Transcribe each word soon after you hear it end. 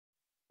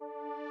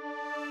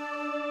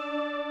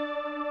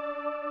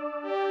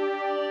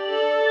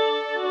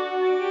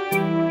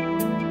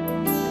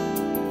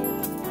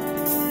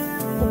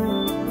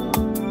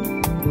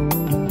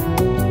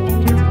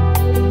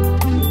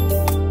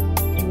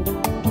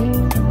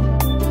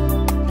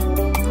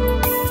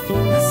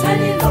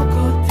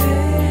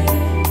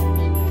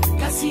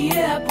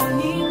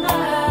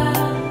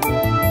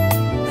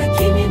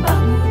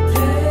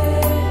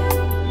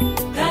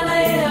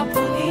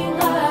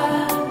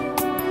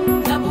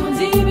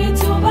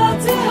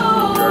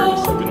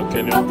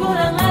Canyon,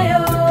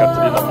 the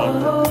Catalina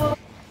Mountain,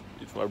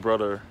 with my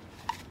brother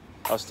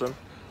Aston.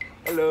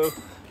 Hello.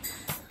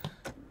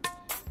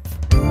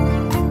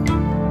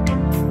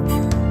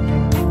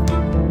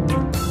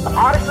 The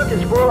oddest looking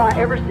squirrel I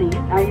ever seen.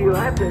 Now you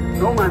have to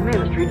know my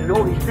ministry to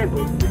know these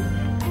symbols.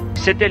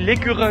 C'était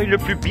l'écureuil le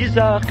plus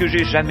bizarre que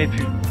j'ai jamais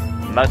vu.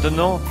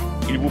 Maintenant,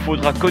 il vous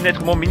faudra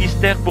connaître mon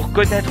ministère pour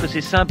connaître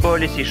ces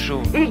symboles et ces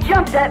choses. He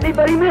jumped at me,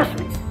 but he missed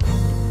me.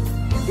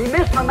 He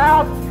missed my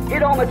mouth,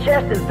 hit on my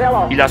chest and fell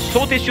off. Il a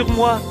sauté sur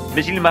moi,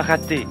 mais il m'a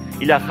raté.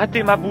 Il a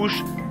raté ma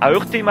bouche, a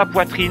heurté ma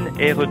poitrine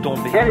et est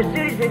retombé. And as soon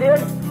as he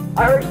did,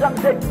 I heard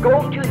something say,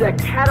 go to the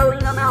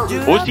Catalina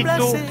Mountain.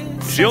 Aussitôt,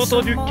 j'ai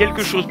entendu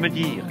quelque chose me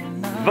dire,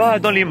 va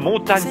dans les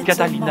montagnes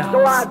Catalina.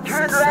 So I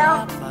turned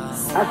around.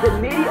 I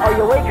said, Midi, are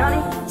you awake,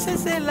 honey?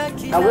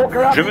 I woke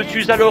her up. Je me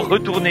suis alors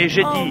retourné,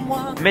 j'ai dit,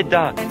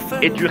 Meda,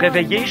 es-tu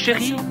réveillée,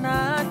 chérie?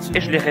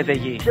 Et je l'ai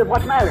réveillée. She said,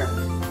 what's the matter?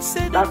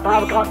 About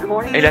 5 o'clock in the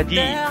morning? Elle a dit,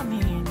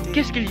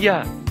 qu'est-ce qu'il y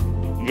a?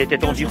 Il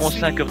était environ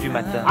 5 heures du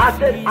matin. I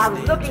said, I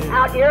was looking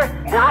out here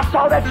and I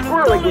saw that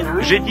squirrel again,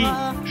 honey. J'ai dit,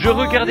 je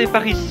regardais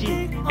par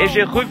ici et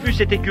j'ai revu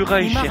cet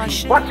écureuil,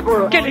 chérie. What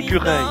squirrel? Quel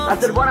écureuil? I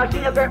said, one I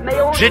seen up there at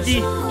Mayo. J'ai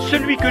dit,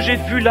 celui que j'ai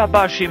vu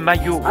là-bas chez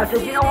Mayo. I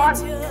said, you know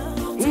what?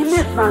 He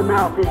missed my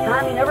mouth this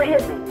time. He never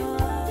hit me.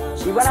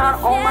 He went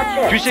out on my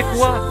chest. Tu sais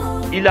quoi?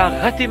 Il a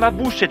raté ma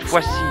bouche cette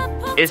fois-ci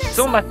et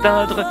sans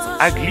m'atteindre,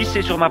 a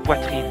glissé sur ma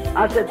poitrine.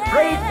 I said,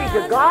 praise be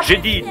to God. J'ai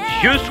dit,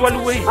 Dieu soit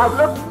loué. I've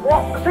looked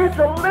since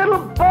a little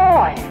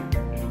boy.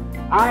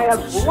 I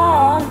have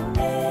longed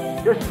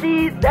to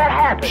see that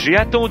happen. J'ai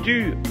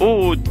attendu,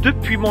 oh,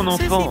 depuis mon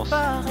enfance,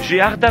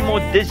 j'ai ardemment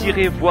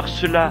désiré voir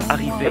cela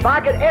arriver. If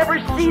I could ever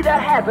see that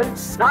happen,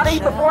 not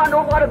even before I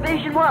know what a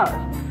vision was.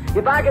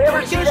 If I could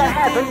ever see that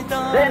happen,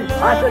 then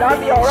I said I'd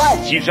be all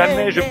right. Si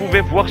jamais je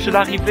pouvais voir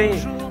cela arriver,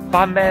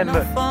 pas même,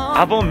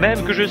 avant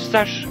même que je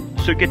sache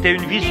ce qu'était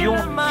une vision,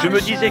 je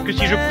me disais que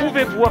si je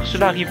pouvais voir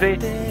cela arriver,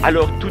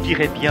 alors tout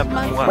irait bien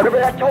pour moi. Whatever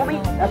that told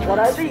me, that's what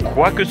I'd be.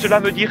 Quoi que cela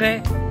me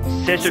dirait,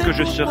 c'est ce que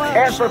je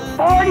serais. And for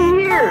 40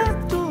 years,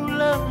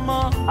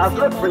 I've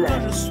looked for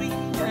that.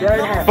 And there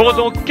it happened.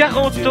 Pendant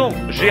 40 ans,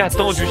 j'ai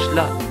attendu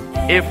cela.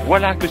 Et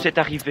voilà que c'est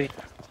arrivé.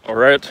 All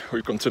right,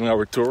 we continue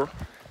our tour.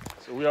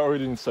 So we are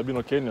already in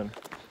Sabino Canyon.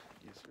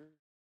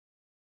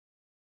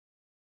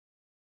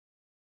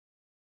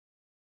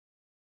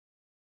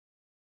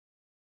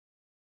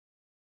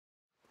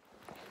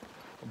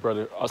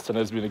 Brother Austin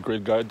has been a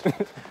great guide.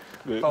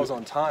 If I was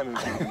on time, it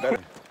would be even better.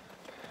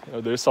 You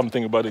know, there's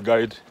something about a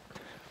guide.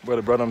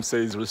 Brother Branham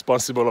says he's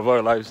responsible of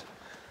our lives.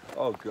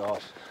 Oh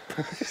gosh.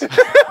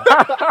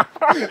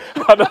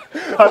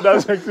 How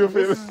does it make you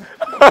feel? This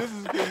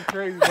is getting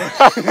crazy,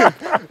 man.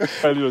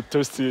 A little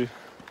thirsty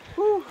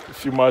a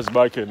few miles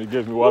back and he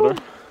gave me water.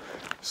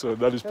 So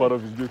that is part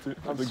of his duty.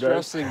 I'm the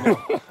guide. stressing now.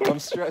 I'm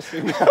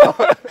stressing now.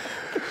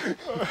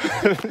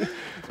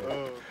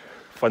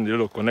 Find a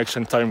little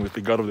connection time with the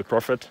God of the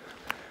prophet,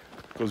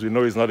 because we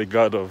know he's not a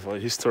God of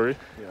history.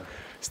 Yeah,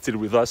 He's still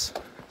with us.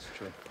 it's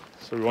true.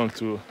 So we want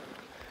to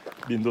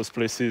be in those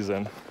places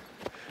and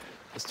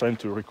just trying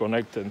to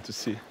reconnect and to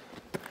see.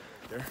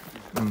 There.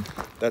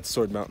 That's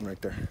Sword Mountain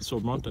right there.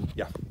 Sword Mountain.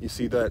 Yeah, you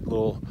see that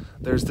little,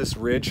 there's this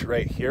ridge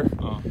right here.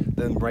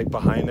 Then right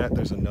behind that,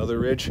 there's another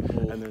ridge.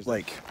 And there's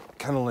like,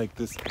 kind of like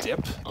this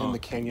dip in the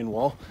canyon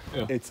wall.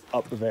 Yeah. It's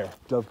up there.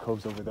 Dove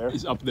Cove's over there.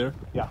 He's up there.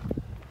 Yeah.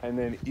 And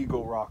then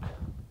Eagle Rock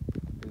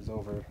is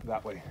over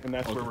that way. And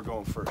that's where we're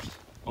going first.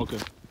 Okay.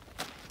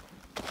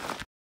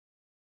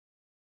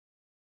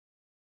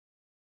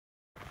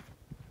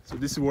 So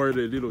this is where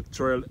the little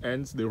trail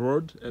ends, the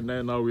road, and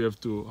then now we have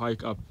to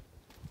hike up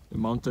the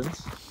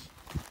mountains.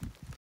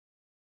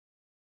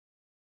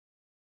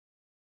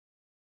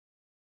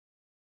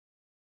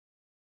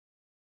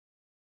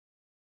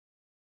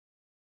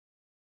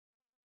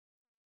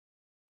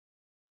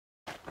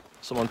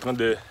 Nous sommes en train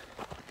de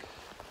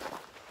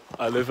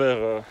aller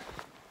vers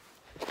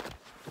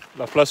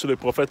la place où le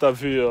prophète a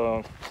vu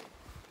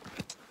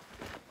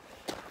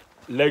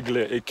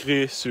l'aigle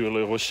écrit sur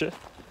le rocher.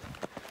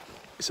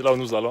 C'est là où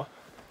nous allons.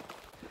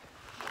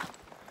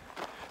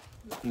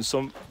 Nous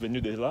sommes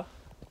venus de là.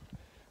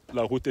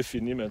 La route est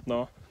finie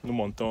maintenant. Nous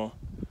montons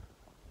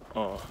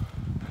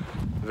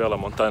vers la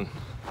montagne.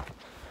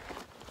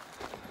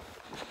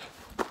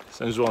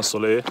 C'est un jour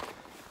ensoleillé,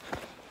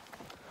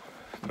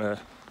 mais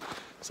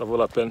ça vaut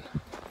la peine.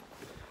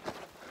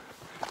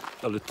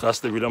 Dans les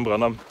traces de William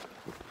Branham.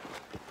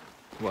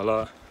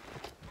 Voilà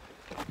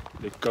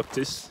les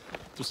cactus,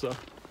 tout ça.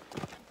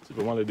 C'est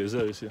vraiment le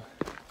désert ici.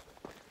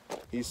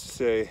 He used to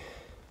say,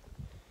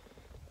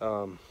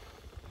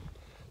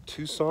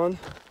 Tucson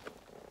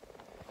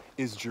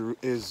is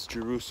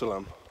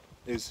Jerusalem,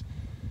 is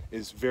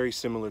very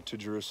similar to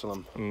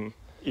Jerusalem.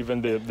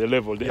 Even the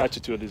level, the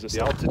altitude is the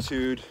same. The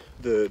altitude,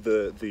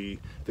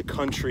 the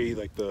country,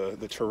 like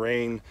the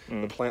terrain,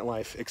 the plant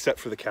life, except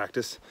for the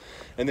cactus.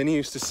 And then he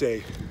used to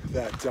say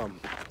that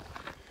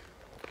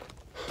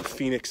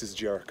Phoenix is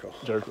Jericho.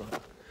 Jericho.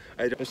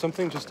 There's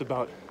something just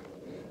about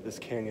this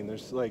canyon.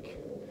 There's like,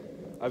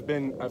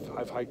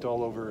 I've hiked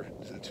all over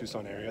the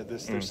Tucson area.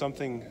 There's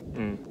something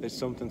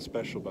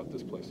special about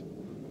this place.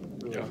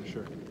 Really, Yeah. for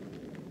sure.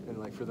 And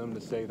like for them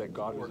to say that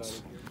God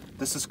was.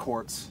 This is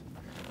quartz.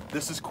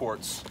 This is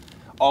quartz.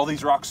 All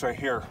these rocks right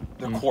here,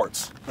 they're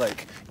quartz.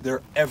 Like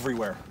they're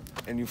everywhere,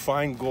 and you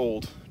find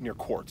gold near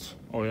quartz.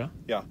 Oh yeah?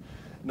 Yeah.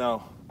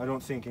 Now I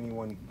don't think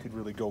anyone could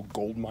really go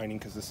gold mining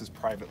because this is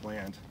private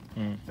land.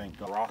 Thank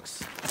God.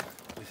 Rocks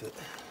with it.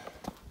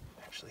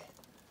 Actually,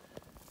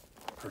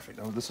 perfect.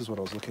 Oh, this is what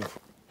I was looking for.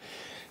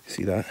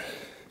 See that?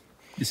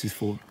 This is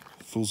full.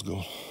 Fool's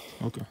gold.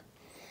 Okay.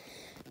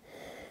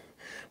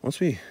 I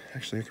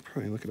could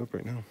probably look it up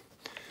right now.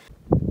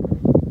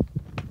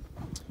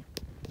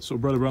 So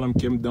Brother Branham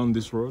came down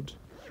this road.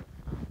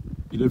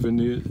 Il est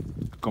venu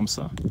comme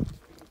ça,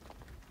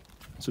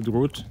 cette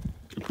route,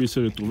 et puis il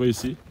s'est retrouvé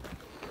ici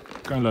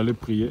quand il allait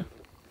prier.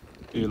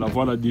 Et la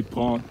voix a dit,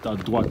 prends ta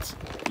droite.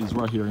 He's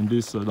right here in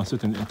this, dans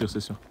cette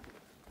intercession.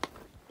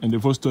 And the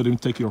voice told him,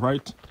 take your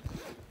right.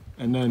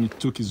 And then he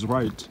took his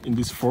right in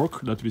this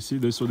fork that we see.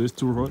 So there's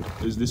two roads.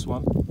 There's this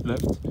one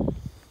left,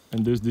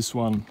 and there's this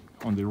one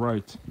on the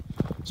right.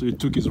 So he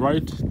took his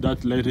right.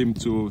 That led him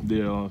to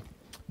the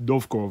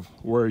Dove Cove,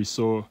 where he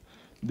saw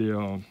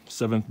the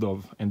seventh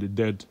dove and the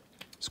dead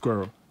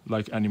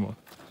squirrel-like animal.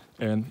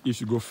 And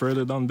if you go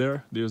further down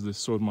there, there's the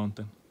Soul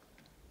Mountain.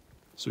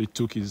 So he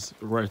took his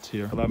right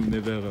here. Il a mené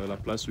vers la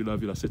place où il a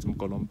vu la septième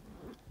colombe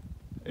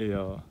et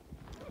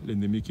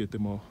l'ennemi qui était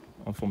mort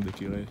en forme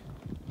d'écureuil.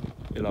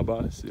 Et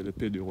là-bas, c'est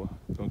l'épée du roi.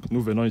 Donc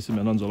nous venons ici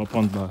maintenant, nous allons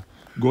prendre la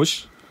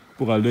gauche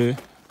pour aller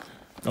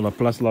dans la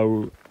place là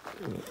où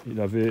il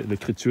y avait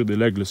l'écriture de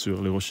l'aigle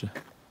sur les rochers.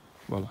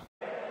 Voilà.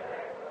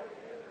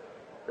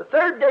 The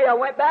third day I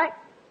went back.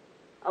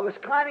 I was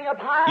climbing up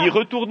high. Y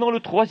retournant le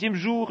troisième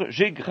jour,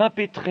 j'ai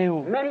grimpé très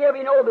haut. Many of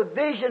you know the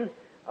vision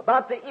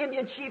about the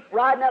Indian chief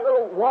riding that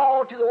little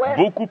wall to the west.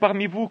 Beaucoup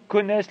parmi vous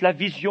connaissent la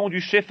vision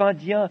du chef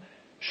indien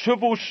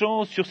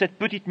chevauchant sur cette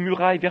petite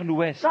muraille vers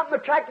l'ouest. Something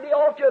attracted me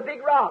off to a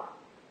big rock.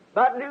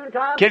 About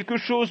noontime. Quelque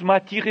chose m'a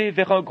attiré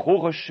vers un gros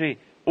rocher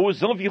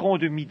aux environs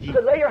de midi. You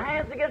could lay your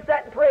hands against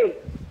that and pray.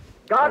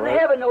 God in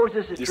heaven knows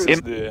this is This true.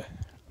 is the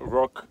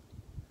rock,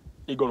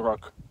 Eagle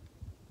Rock.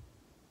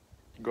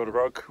 Eagle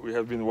Rock, we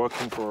have been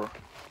working for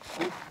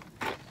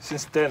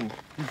since 10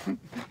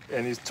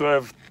 and it's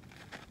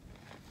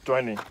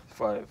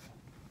 12:25.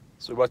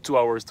 So about 2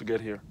 hours to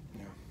get here.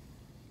 Yeah.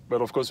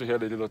 But of course we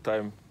had a little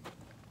time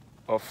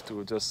off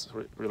to just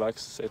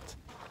relax, sit,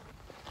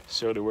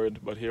 share the word,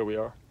 but here we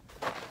are.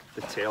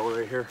 The tail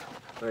right here,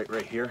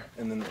 right here,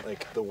 and then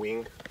like the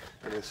wing,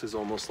 and this is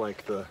almost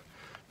like the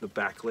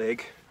back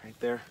leg right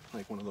there,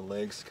 like one of the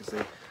legs, because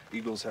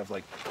eagles have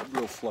like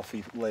real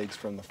fluffy legs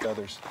from the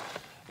feathers,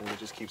 and it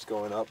just keeps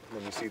going up. And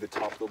then you see the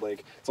top of the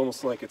leg. It's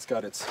almost like it's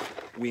got its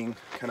wing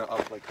kind of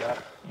up like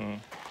that.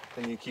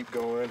 And you keep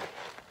going,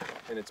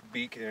 and its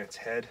beak and its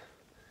head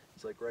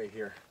is like right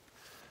here.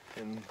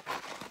 And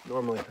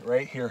normally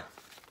right here,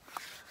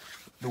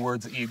 the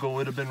words eagle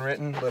would have been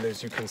written, but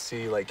as you can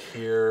see, like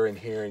here and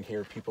here and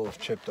here, people have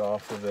chipped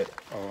off of it.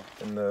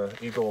 And the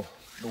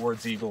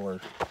words eagle are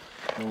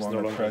no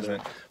longer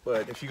present.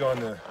 But if you go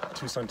on the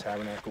Tucson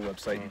Tabernacle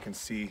website, you can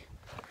see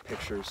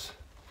pictures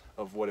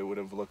of what it would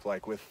have looked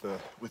like with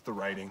the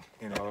writing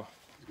in it.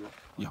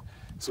 Yeah.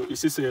 So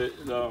ici,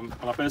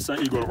 on appelle ça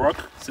Eagle Rock.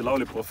 C'est là où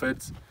le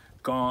prophète,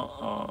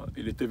 quand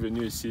il était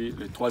venu ici,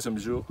 le troisième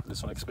jour de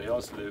son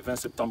expérience, le 20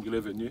 septembre, il est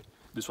venu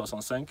de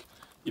 65.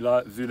 Il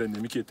a vu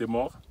l'ennemi qui était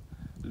mort.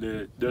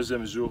 Le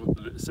deuxième jour,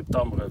 le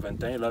septembre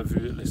 21, il a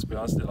vu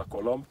l'expérience de la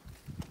colombe.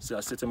 C'est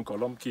la septième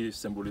colombe qui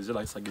symbolisait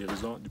sa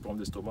guérison du problème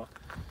d'estomac.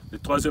 Le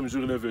troisième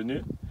jour, il est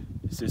venu.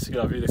 C'est ici qu'il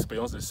a vu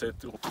l'expérience de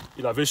cette.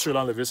 Il avait chaud, il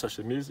a enlevé sa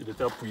chemise. Il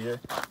était appuyé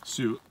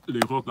sur les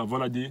rocs. La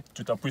voix a dit,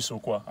 tu t'appuies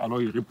sur quoi?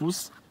 Alors il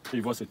repousse et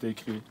il voit c'était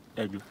écrit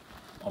aigle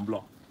en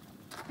blanc.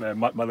 Mais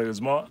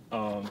malheureusement,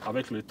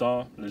 avec le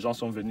temps, les gens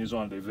sont venus, ils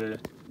ont enlevé.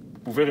 Vous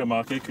pouvez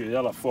remarquer qu'il y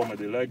a la forme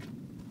de l'aigle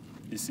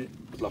ici,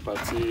 la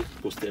partie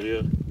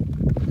postérieure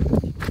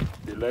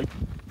de l'aigle.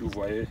 Vous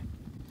voyez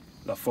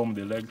la forme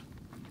de l'aigle,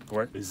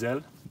 ouais, les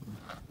ailes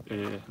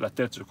et la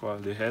tête, je crois,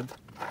 le head.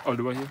 Oh,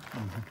 le voyez?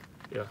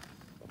 Yeah.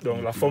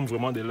 Donc la forme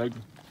vraiment de l'aigle.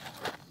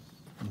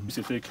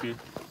 C'était écrit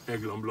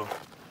aigle en blanc.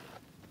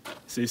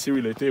 C'est ici où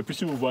il était. Et puis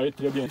si vous voyez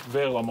très bien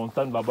vers la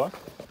montagne là-bas,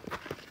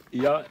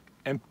 il y a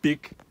un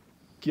pic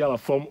qui a la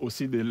forme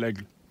aussi de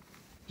l'aigle.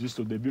 Juste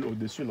au début,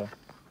 au-dessus là.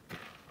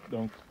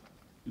 Donc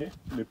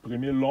le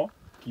premier long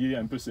qui est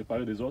un peu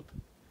séparé des autres.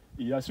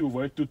 Il y a, si vous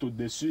voyez tout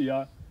au-dessus, il y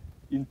a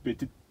une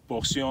petite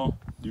portion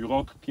du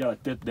roc qui a la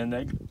tête d'un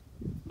aigle,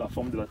 la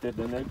forme de la tête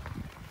d'un aigle.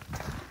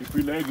 Et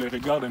puis l'aigle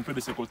regarde un peu de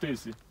ce côté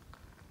ici.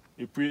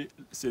 Et puis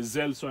ses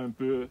ailes sont un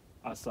peu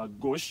à sa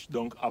gauche,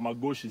 donc à ma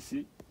gauche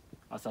ici,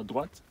 à sa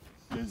droite.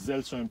 Les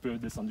ailes sont un peu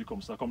descendues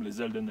comme ça, comme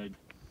les ailes d'un aigle.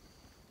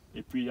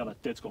 Et puis il y a la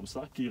tête comme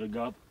ça qui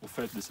regarde au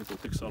fait de ce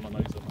côté que ça en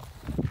Arizona.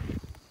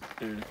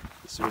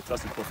 Et sur les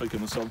traces du prophète que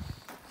nous sommes,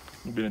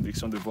 une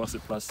bénédiction de voir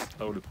cette place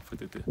là où le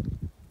prophète était,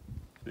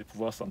 de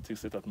pouvoir sentir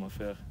cette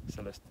atmosphère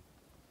céleste.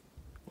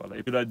 Voilà.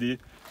 Et puis il a dit,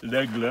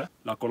 l'aigle,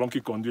 la colombe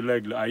qui conduit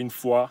l'aigle à une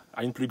foi,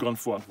 à une plus grande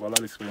foi. Voilà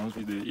l'expérience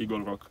de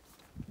Eagle Rock.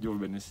 Dieu vous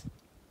bénisse.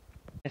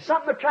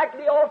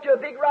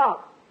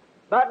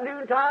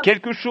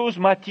 Quelque chose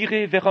m'a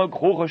attiré vers un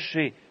gros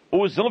rocher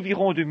aux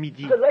environs de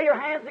midi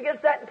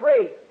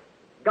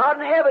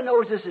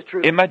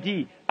et m'a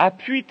dit,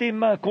 appuie tes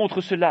mains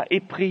contre cela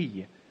et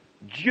prie.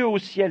 Dieu au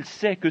ciel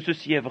sait que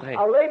ceci est vrai.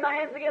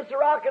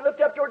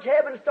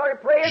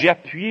 J'ai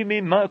appuyé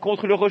mes mains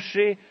contre le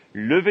rocher,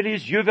 levé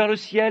les yeux vers le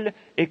ciel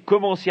et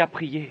commencé à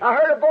prier.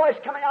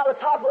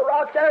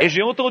 Et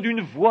j'ai entendu une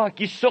voix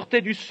qui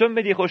sortait du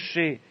sommet des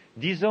rochers,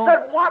 disant,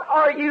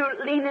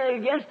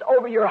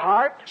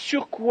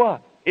 sur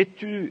quoi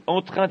es-tu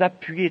en train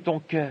d'appuyer ton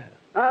cœur?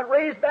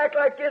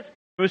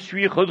 Je me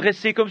suis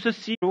redressé comme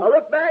ceci.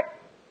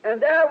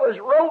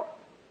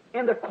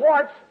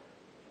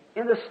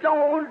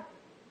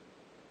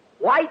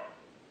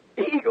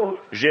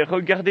 J'ai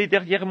regardé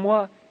derrière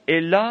moi,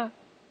 et là,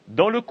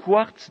 dans le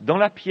quartz, dans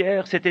la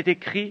pierre, c'était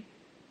écrit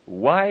 «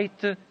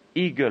 White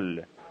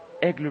Eagle »,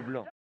 aigle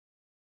blanc.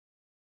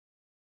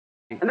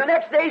 Et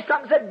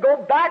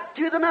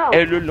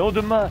le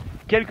lendemain,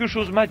 quelque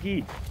chose m'a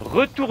dit «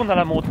 Retourne à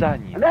la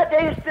montagne ».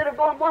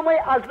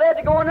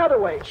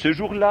 Ce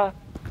jour-là,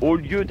 au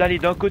lieu d'aller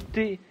d'un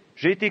côté,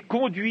 j'ai été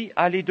conduit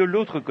à aller de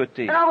l'autre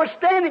côté.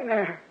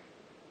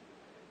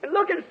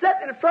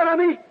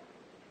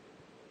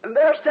 And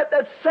there sat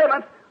that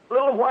seventh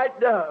little white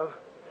dove,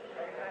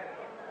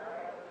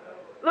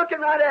 looking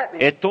right at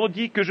me. Et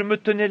tandis que je me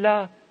tenais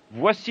là,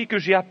 voici que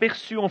j'ai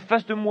aperçu en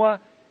face de moi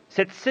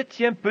cette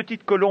septième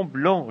petite colombe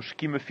blanche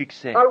qui me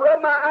fixait. I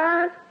rubbed my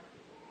eyes.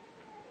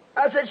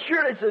 I said,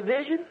 surely it's a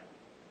vision.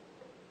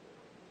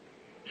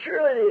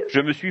 Surely it is.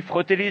 Je me suis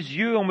frotté les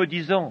yeux en me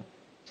disant,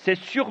 c'est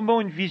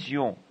sûrement une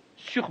vision,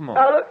 sûrement.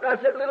 I looked and I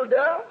said, little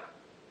dove,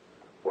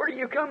 where do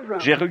you come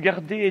from? J'ai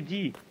regardé et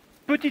dit,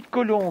 petite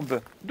colombe,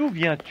 d'où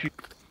viens-tu?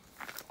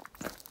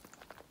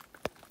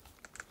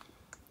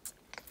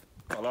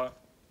 Voilà.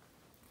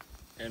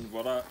 Et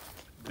voilà,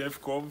 Dev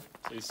Cove,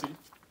 c'est ici.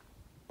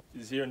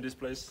 Is here in this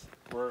place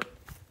where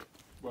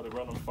Brother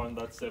Branham found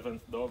that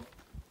seventh dove.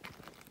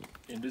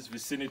 In this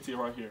vicinity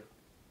right here.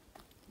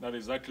 Not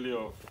exactly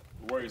of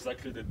where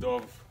exactly the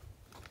dove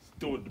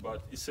stood,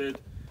 but he said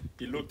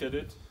he looked at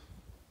it,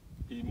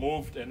 he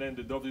moved, and then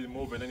the dove didn't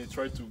move, and then he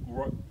tried to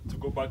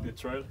go back the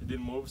trail. He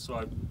didn't move, so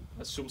I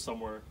assumed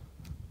somewhere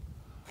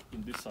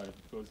in this side,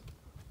 because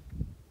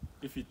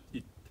if it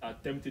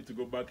attempted to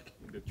go back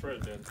in the trail,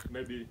 then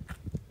maybe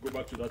go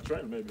back to that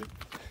trail, maybe.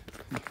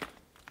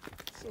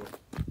 So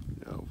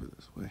yeah, over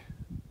this way.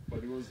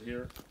 But it was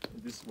here,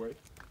 in this way.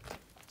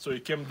 So he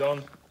came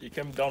down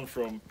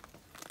from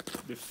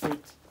the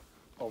foot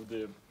of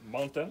the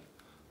mountain,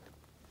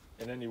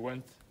 and then he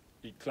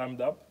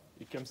climbed up.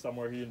 He came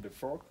somewhere here in the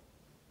fork.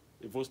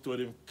 The voice told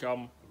him,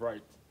 come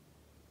right,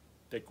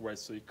 take right.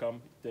 So he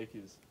take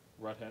his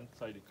right hand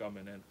side, he come,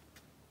 and then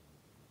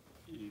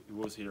he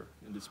was here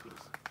in this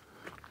place.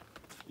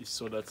 He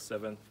saw that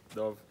seventh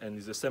dove, and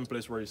it's the same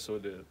place where he saw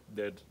the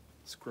dead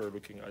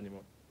square-looking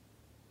animal.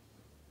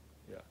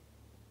 Yeah.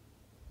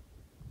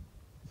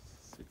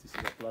 C'est ici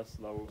la place,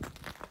 là où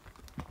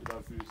il a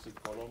vu cette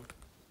colombe.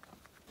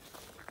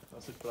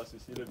 Dans cette place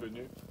ici, il est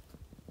venu,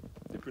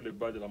 depuis le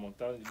bas de la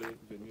montagne,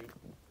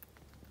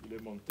 il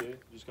est monté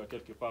jusqu'à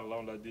quelque part, là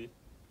on l'a dit,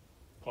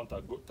 prends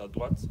ta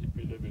droite, et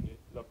puis il est venu,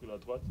 il a pris la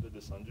droite, il est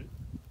descendu.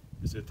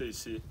 Et c'était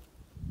ici,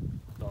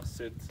 dans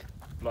cette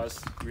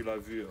place où il a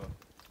vu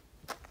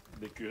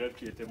des querelles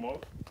qui étaient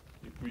morts,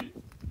 et puis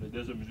le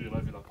deuxième mesure, il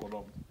a vu la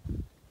colombe.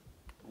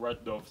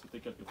 White dove, c'était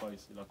quelque part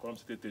ici, la colombe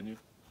s'était tenue,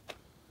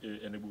 et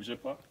elle ne bougeait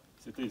pas,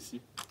 c'était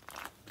ici.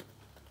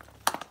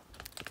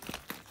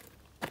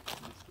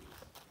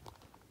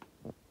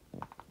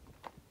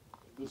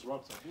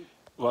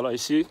 Voilà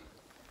ici,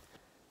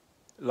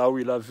 là où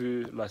il a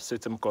vu la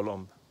septième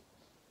colombe.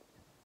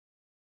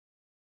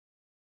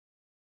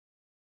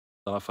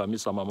 Dans la famille,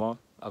 sa maman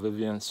avait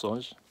vu un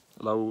songe,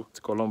 là où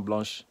cette colombe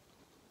blanche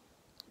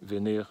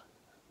venir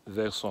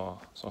vers son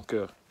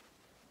cœur,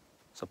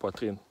 sa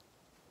poitrine.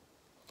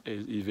 Et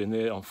il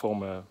venait en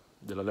forme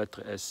de la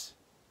lettre S,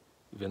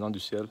 venant du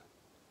ciel,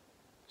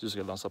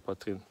 jusque dans sa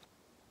poitrine.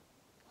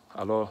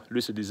 Alors,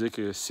 lui se disait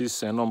que si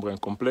c'est un nombre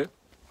incomplet,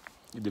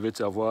 il devait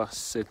y avoir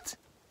 7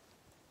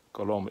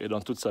 colombes. Et dans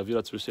toute sa vie, il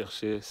a toujours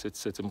cherché cette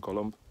septième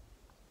colombe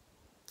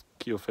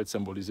qui, au fait,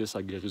 symbolisait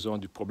sa guérison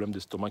du problème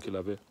d'estomac qu'il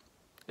avait.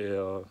 Et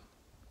en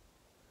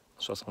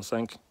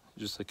 65,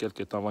 juste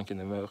quelques temps avant qu'il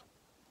ne meure,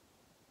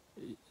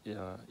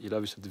 il a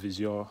vu cette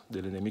vision de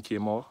l'ennemi qui est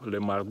mort.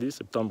 Le mardi,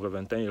 septembre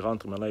 21, il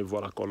rentre, maintenant il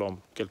voit la colombe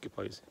quelque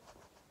part ici.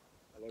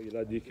 Alors il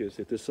a dit que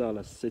c'était ça,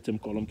 la septième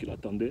colombe qu'il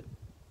attendait,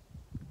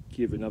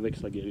 qui est venue avec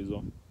sa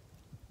guérison.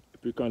 Et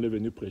puis quand il est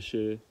venu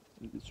prêcher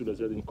sur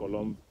les ailes d'une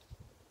colombe,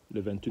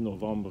 le 28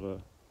 novembre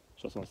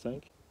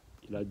 65,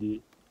 il a dit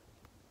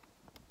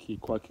qu'il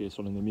croit que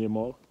son ennemi est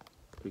mort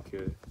et que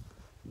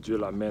Dieu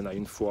l'amène à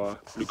une foi,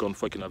 plus grande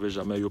foi qu'il n'avait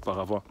jamais eu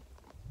auparavant.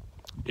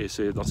 Et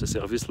c'est dans ce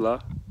service-là,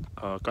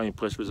 quand il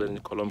prêche sur les ailes d'une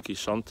colombe qu'il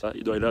chante,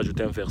 il doit aller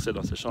ajouter un verset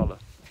dans ce chant-là.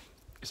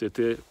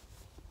 c'était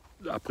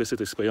après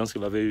cette expérience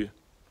qu'il avait eue.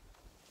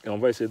 Et on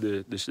va essayer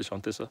de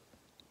chanter ça.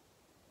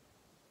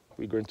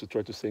 We're going to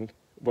try to sing.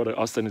 Brother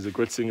Austin is a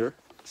great singer.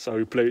 So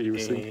we play, you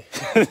sing.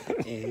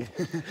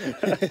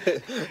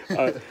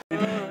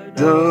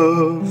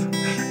 Dove,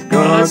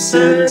 God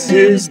sends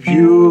his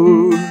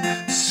pure,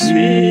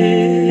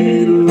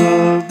 sweet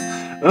love,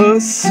 a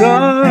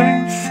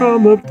sign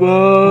from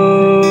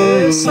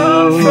above,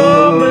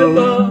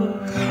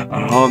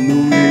 on the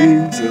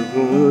wings of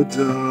a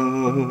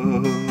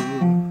dove.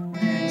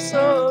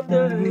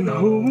 Someday,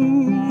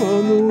 home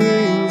on the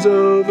wings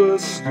of a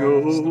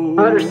snow. I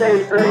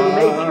understand Ernie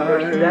made 2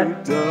 verses. That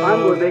I'm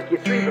going to make you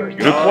 3 verses.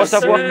 Je crois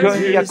savoir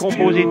qu'Ernie a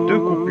composé 2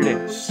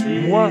 couplets.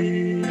 Moi,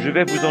 je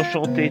vais vous en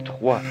chanter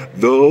 3.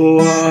 Though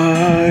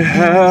I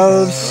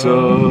have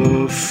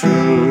suffered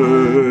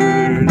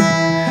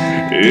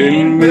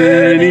in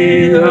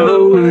many a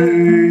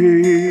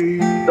way,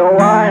 Though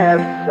I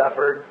have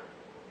suffered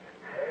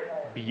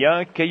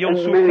Bien qu'ayant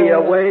in many a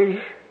souffert way,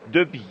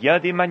 de bien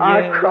des I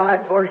manières,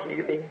 cried for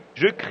healing,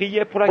 je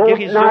criais pour la both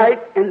guérison, night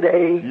and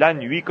day, la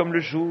nuit comme le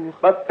jour,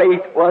 but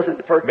faith wasn't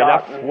mais la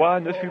forgotten. foi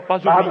ne fut pas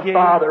By the oubliée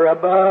Father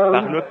above,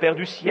 par le Père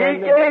du He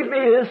ciel. gave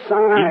me His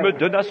sign Il me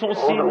donna son on the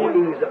signe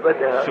wings of a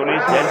dove. sur les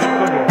ailes du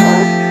colombe.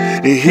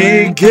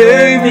 he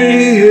gave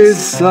me his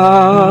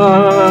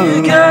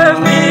sign,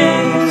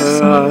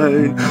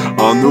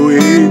 on the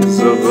wings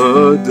of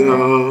a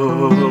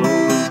dove.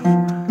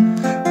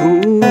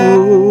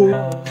 Ooh,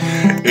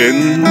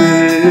 in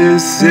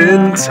this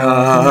end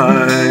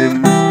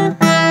time,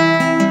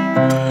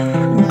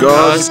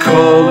 God's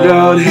called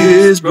out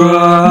his bride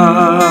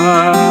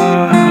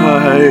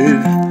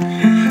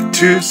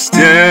to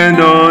stand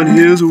on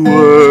his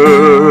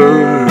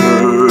word.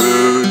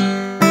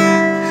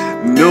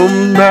 No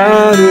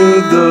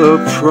matter the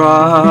price,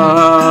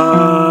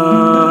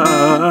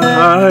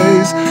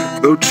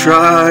 though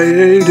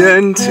tried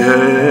and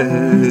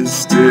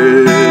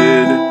tested,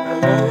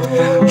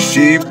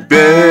 she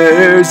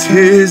bears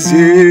his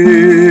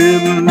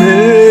image,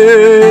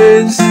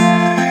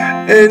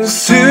 and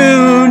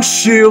soon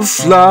she'll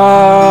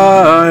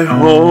fly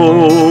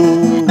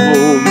home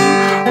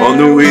on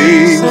the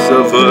wings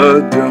of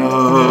a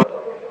dove.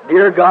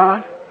 Dear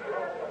God,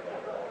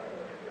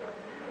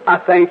 I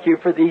thank you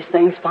for these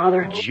things,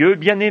 Father. Dieu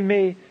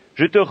bien-aimé,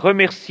 je te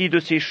remercie de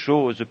ces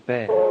choses,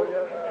 Père.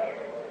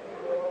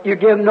 You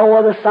give no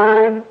other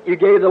sign. You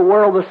gave the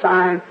world a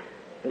sign,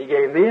 and you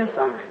gave me a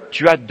sign.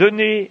 Tu as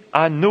donné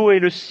à Noé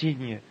le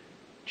signe,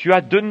 tu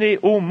as donné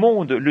au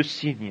monde le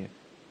signe,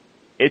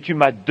 et tu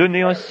m'as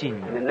donné un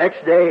signe. And the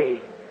next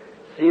day,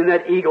 seeing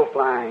that eagle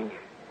flying,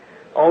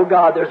 oh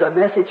God, there's a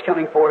message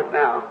coming forth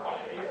now.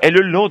 Et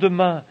le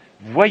lendemain,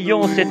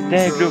 voyant cet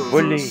aigle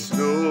voler,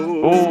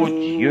 ô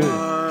Dieu,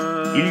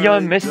 il y a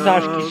un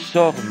message qui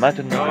sort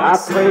maintenant. I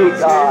pray,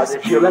 God,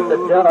 that you let the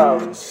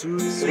dove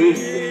lead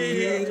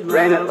me.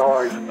 Grant it,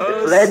 Lord.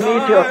 It's led me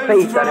to a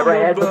faith I never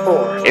had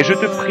before. Et je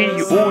te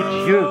prie, ô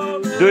Dieu,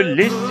 de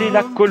laisser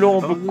la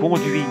colombe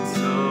conduire.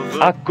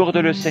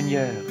 Accorde-le,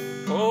 Seigneur.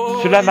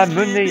 Cela m'a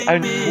mené à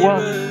une foi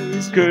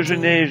que je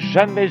n'ai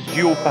jamais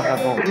eue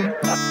auparavant.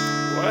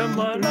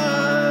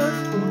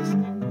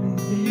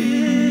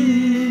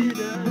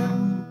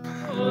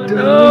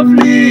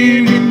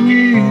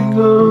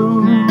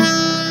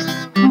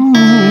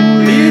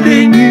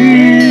 Leading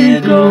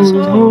eagles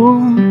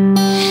home,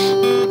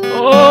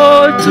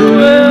 oh, to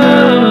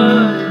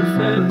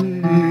heaven,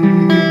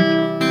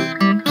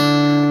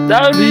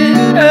 that we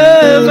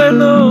ever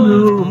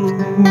know.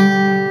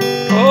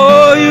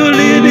 Oh, you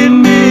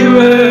leading me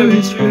where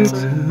it's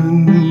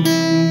written,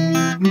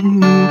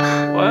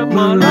 why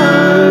my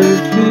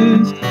life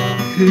is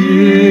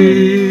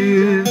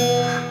here,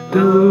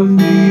 the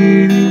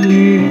leading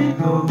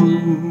eagles,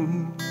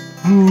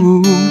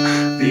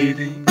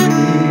 leading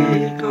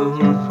eagles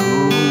home.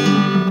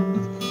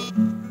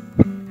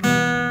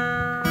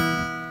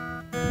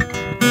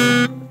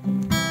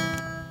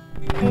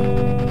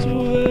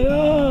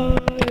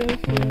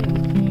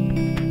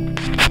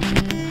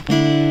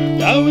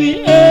 That we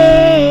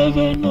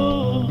ever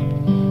know.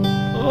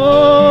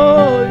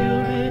 Oh, you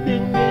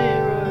leading me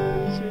right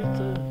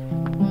to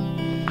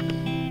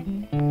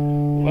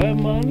where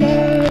my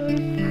life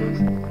was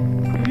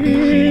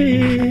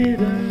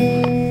freedom,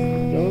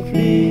 the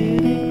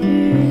fleeting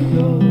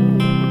eagle,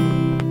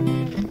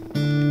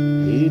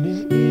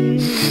 leading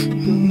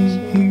eagles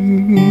home,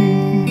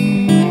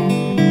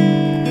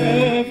 the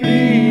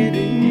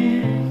fleeting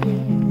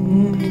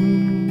eagle,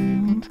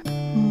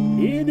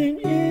 leading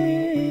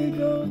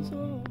eagles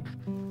home.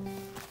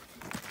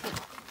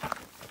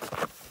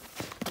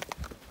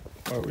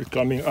 We're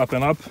climbing up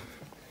and up,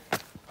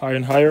 higher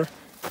and higher.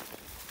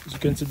 As you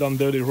can see down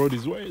there, the road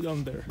is way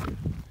down there.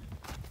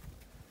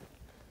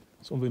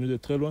 Ils sont venus de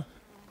très loin.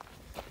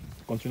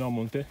 Continuons à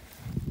monter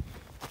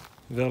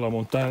vers la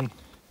montagne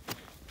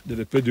de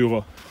l'épée du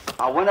roi.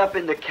 I went up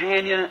in the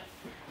canyon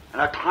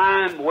and I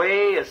climbed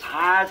way as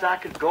high as I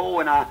could go,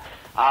 and I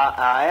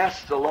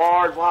asked the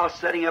Lord while I was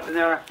sitting up in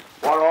there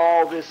what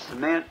all this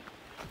meant.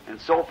 and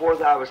so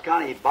forth. I was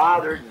kind of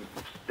bothered and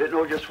didn't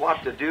know just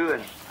what to do.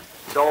 And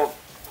so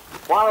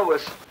while I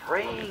was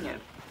praying, a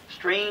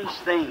strange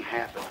thing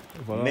happened.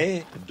 Voilà.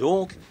 Mais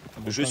donc,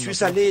 je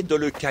suis allé dans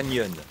le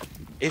canyon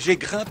et j'ai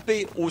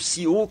grimpé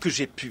aussi haut que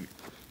j'ai pu.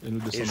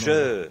 Et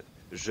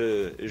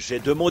j'ai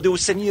demandé au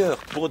Seigneur,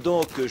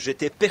 pendant que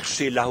j'étais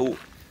perché là-haut,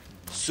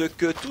 ce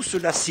que tout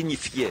cela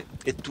signifiait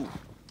et tout.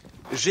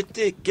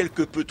 J'étais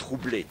quelque peu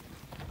troublé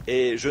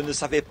et je ne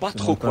savais pas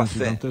trop quoi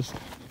faire.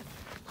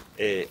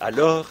 Et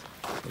alors,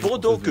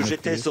 pendant que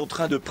j'étais en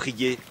train de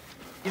prier,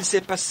 il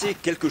s'est passé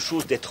quelque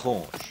chose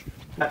d'étrange.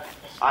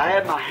 I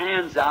had my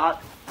hands out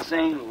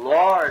saying,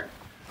 Lord,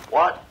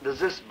 what does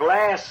this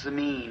blast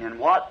mean? And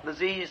what does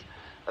these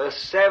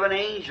 7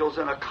 angels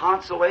in a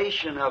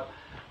constellation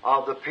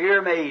of the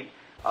pyramid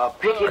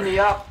picking me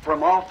up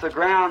from off the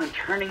ground and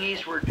turning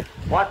eastward?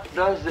 What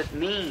does it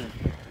mean?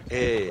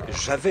 Et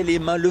j'avais les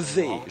mains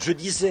levées. Je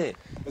disais,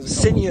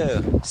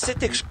 Seigneur,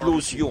 cette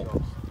explosion,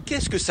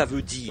 qu'est-ce que ça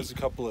veut dire? There's a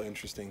couple of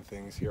interesting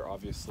things here,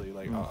 obviously,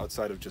 like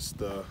outside of just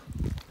the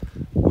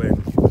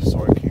when the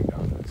sword came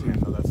down in his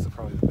hand. That's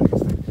probably the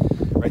biggest thing.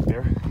 Right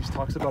there, he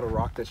talks about a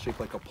rock that's shaped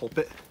like a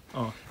pulpit.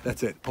 Oh.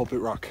 That's it, pulpit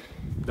rock.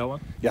 That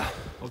one? Yeah.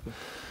 Okay.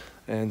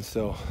 And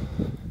so,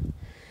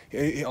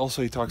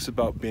 he talks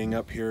about being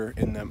up here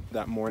in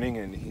that morning,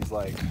 and he's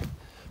like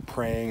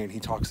praying, and he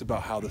talks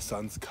about how the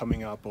sun's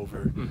coming up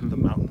over the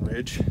mountain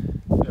ridge.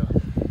 Yeah.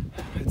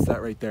 It's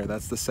that right there.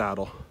 That's the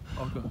saddle.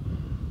 Okay.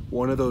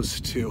 One of those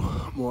two.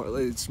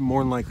 It's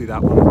more than likely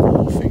that one with the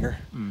little finger.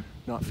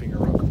 Not finger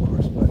rock, of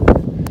course, but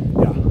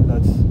yeah,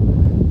 that's.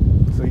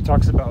 So he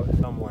talks about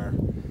somewhere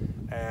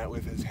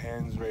with his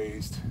hands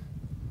raised.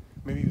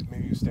 Maybe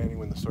he was standing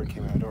when the sword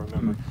came out. I don't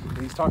remember.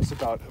 And he talks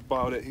about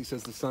it. He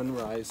says the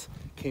sunrise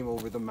came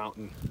over the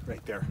mountain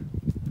right there,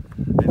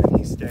 and then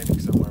he's standing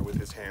somewhere with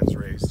his hands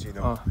raised, you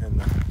know, and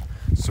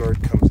the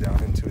sword comes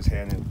down into his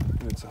hand,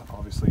 and it's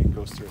obviously it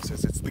goes through. It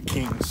says it's the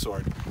king's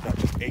sword, not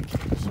just a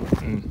king's sword.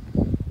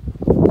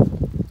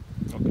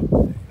 Okay. You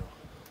know.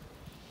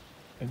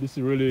 And this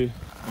is really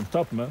on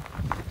top, man.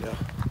 Yeah.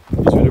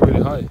 It's really,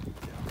 really high.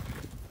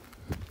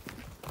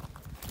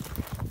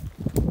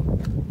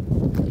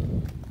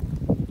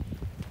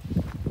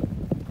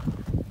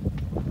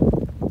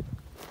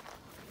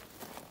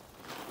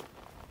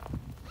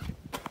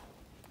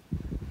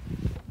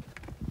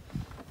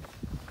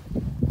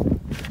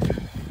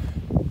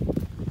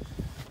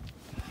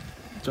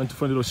 Trying to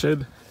find a little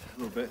shade. A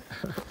little bit.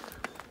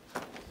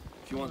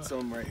 If you want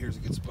some, right here's a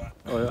good spot.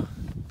 Oh yeah.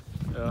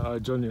 Yeah, I'll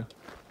join you.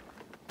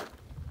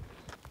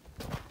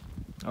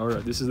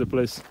 Alright, this is the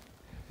place.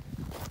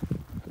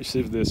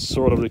 Receive the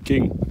sword of the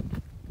king.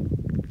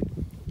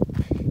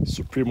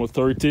 Supreme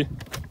authority.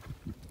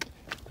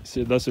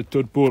 See, that's the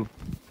third pole.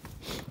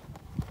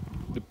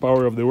 The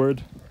power of the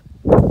word.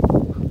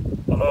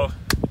 Alors,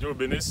 Dieu vous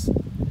bénisse.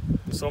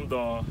 Nous sommes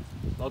dans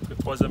notre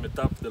troisième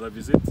étape de la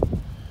visite.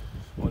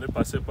 On est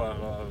passé par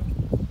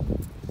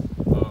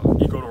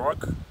Eagle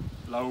Rock,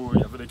 là où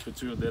il y avait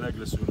l'écriture des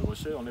règles sur le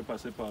rocher. On est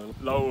passé par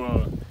là où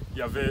il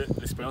y avait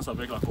l'expérience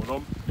avec la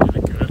colombe et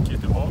les querelles qui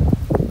étaient morts.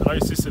 Là,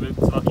 ici, c'est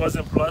la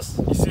troisième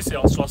place. Ici, c'est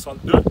en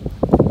 62.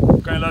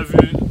 Quand il a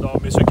vu dans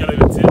Monsieur quel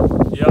dire,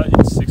 il y a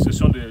une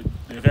succession de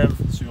rêves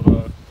sur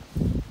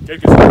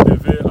quelques heures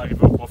devaient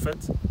arriver au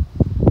prophète.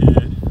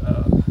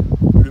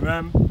 Et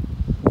lui-même,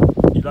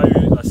 il a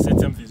eu la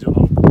 7e vision.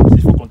 Donc,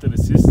 il faut compter les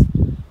 6.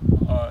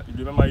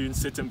 Lui-même a eu une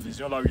 7e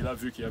vision, là où il a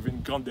vu qu'il y avait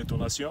une grande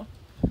détonation.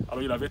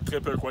 Alors il avait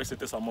très peur, il croyait que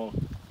c'était sa mort.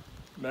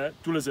 Mais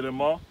tous les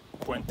éléments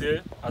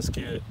pointaient à ce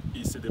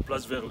qu'il se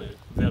déplace vers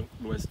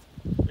l'ouest.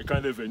 Et quand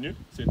il est venu,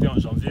 c'était en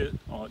janvier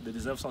de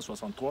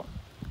 1963.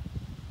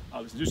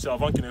 Alors c'est juste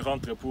avant qu'il ne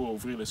rentre pour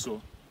ouvrir les seaux,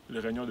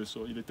 les réunions de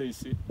seaux. Il était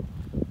ici,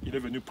 il est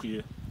venu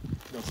prier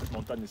dans cette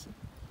montagne ici.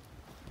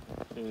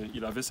 Et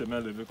il avait ses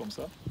mains levées comme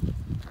ça.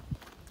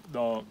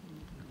 Dans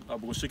la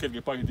brochure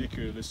quelque part, il dit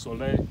que le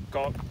soleil,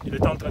 quand il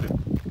était en train de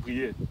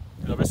prier,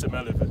 il avait ses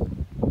mains levées.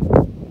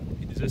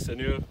 Il disait,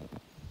 Seigneur,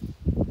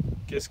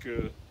 qu'est-ce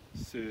que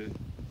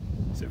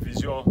ces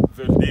visions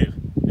veulent dire?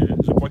 Et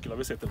je crois qu'il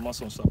avait certainement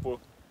son chapeau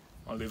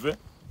enlevé,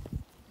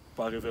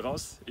 par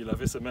révérence. Il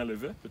avait ses mains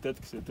levées,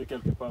 peut-être que c'était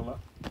quelque part là.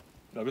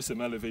 Il avait ses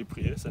mains levées, il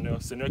priait. Seigneur,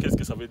 qu'est-ce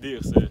que ça veut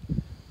dire,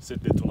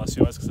 cette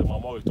détonation? Est-ce que c'est ma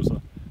mort et tout ça?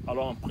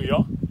 Alors en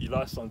priant, il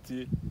a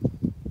senti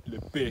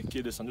l'épée qui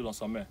est descendue dans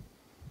sa main.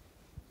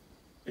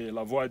 Et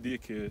la voix dit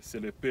que c'est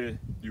l'épée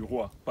du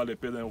roi, pas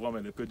l'épée d'un roi,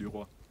 mais l'épée du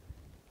roi.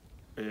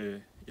 Et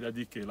il a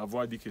dit que la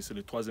voix dit que c'est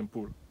le 3e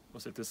pôle.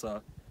 Donc c'était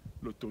ça,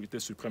 l'autorité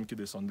suprême qui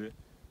descendait,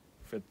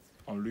 faite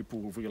en lui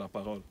pour ouvrir la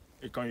parole.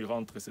 Et quand il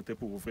rentre, c'était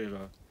pour ouvrir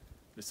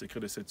le secret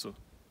de cette sceaux.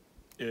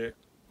 Et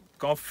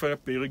quand frère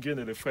Pérégrine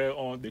et les frères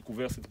ont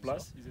découvert cette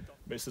place,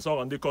 ils se sont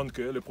rendus compte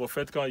que le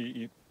prophète, quand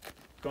il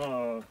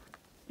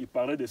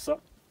parlait de ça,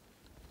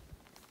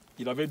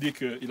 il avait dit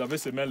qu'il avait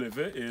ses mains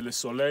levées et le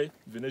soleil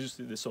venait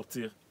juste de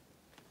sortir.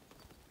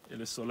 Et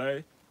le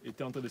soleil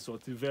était en train de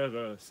sortir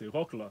vers ces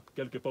rocs-là,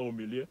 quelque part au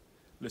milieu.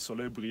 Le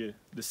soleil brillait.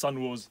 The sun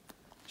was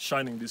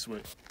shining this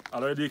way.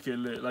 Alors il dit que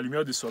la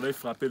lumière du soleil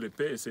frappait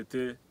l'épée et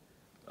c'était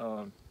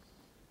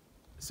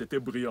c'était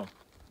brillant.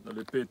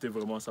 L'épée était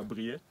vraiment, ça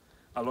brillait.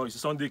 Alors ils se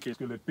sont dit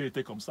que l'épée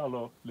était comme ça,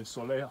 alors le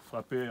soleil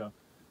frappait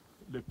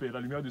l'épée, la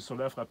lumière du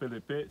soleil frappait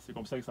l'épée, c'est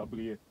comme ça que ça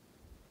brillait.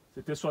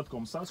 C'était soit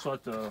comme ça,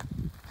 soit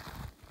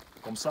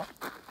comme ça.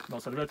 Non,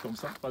 ça devait être comme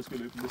ça, parce que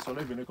le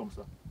soleil venait comme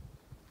ça.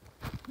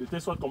 Il était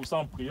soit comme ça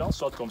en brillant,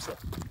 soit comme ça,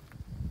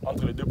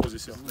 entre les deux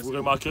positions. Vous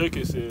remarquerez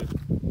que c'est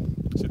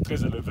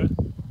très élevé.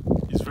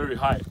 It's very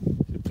high,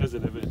 c'est très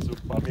élevé. C'est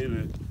parmi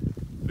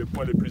les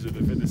points les plus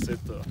élevés de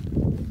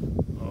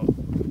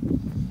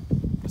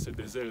ce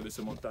désert et de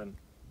ces montagnes.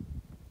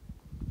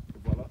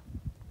 Voilà,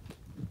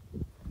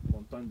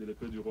 montagne de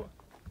l'épée du roi.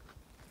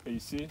 Et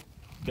ici,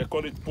 they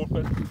call it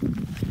pulpit.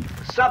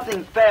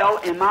 Something fell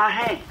in my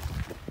hand.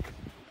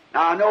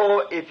 Now I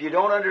know if you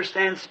don't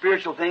understand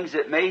spiritual things,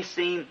 it may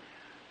seem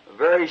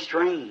very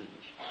strange.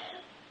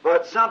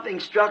 But something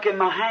struck in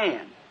my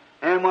hand.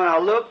 And when I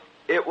looked,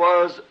 it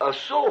was a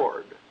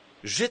sword.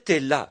 J'étais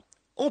là,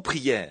 en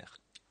prière,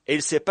 et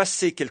il s'est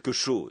passé quelque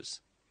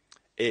chose.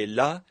 Et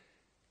là,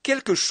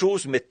 quelque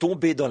chose m'est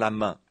tombé dans la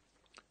main.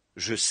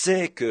 Je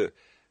sais que,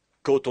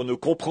 quand on ne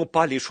comprend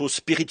pas les choses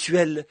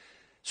spirituelles,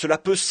 cela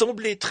peut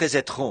sembler très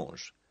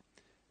étrange.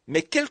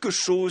 Mais quelque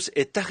chose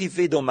est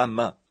arrivé dans ma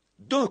main,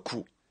 d'un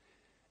coup.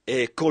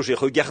 Et quand j'ai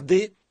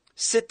regardé,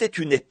 c'était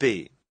une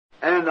épée.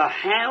 And the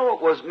handle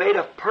was made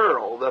of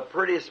pearl, the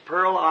prettiest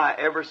pearl I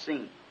ever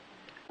seen.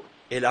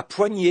 Et la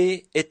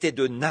poignée était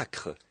de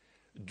nacre,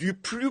 du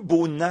plus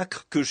beau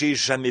nacre que j'ai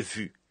jamais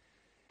vu.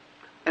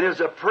 And it was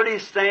the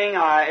prettiest thing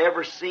I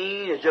ever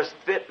seen. It just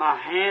fit my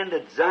hand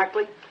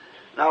exactly.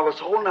 And I was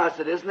holding it, I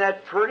said, "Isn't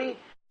that pretty?"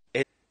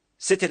 Et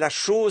c'était la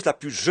chose la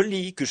plus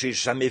jolie que j'ai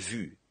jamais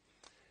vue.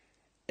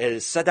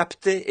 Elle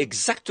s'adaptait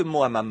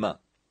exactement à ma main.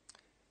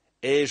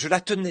 Et je la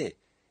tenais.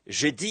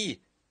 J'ai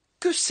dit,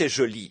 que c'est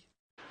joli.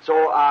 So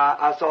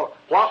I thought,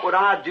 what would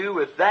I do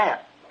with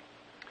that?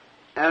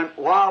 And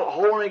while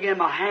holding it in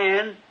my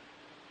hand,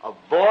 a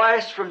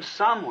voice from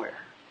somewhere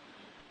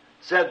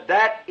said,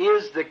 "That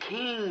is the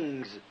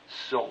king's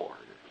sword."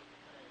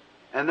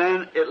 And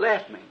then it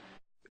left me.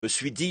 Je me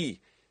suis dit,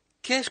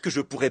 qu'est-ce que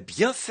je pourrais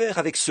bien faire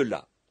avec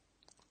cela?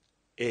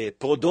 Et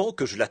pendant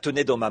que je la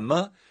tenais dans ma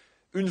main,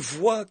 une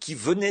voix qui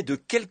venait de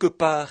quelque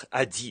part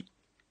a dit,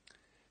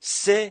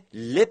 c'est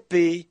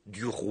l'épée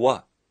du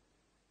roi.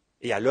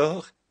 Et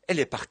alors, elle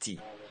est partie.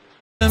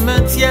 Je me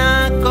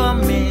tiens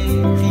comme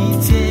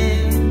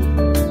héritier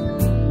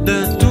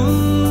de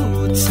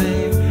toutes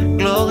ces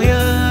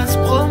glorieuses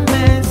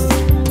promesses,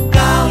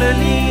 car le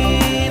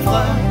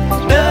livre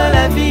de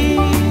la vie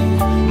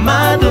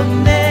m'a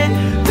donné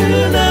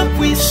une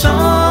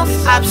puissance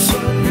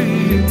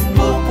absolue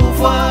pour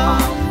pouvoir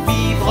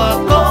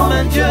vivre comme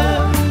un Dieu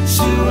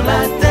sur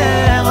la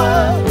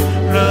terre,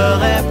 le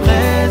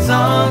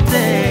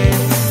représenter,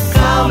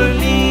 car le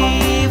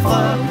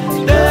livre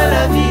de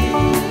la vie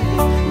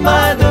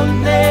m'a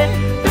donné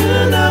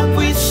une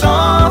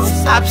puissance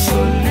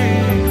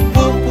absolue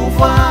pour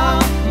pouvoir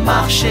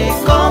marcher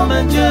comme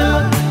un Dieu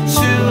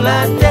sur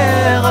la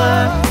terre,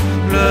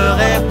 le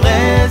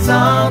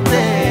représenter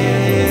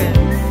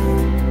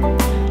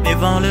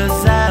devant les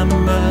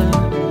âmes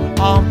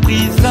en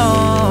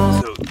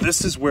prison. So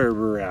this is where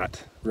we're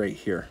at right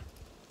here.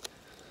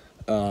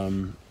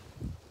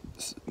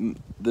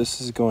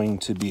 This is going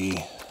to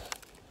be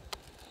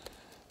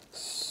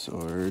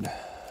sword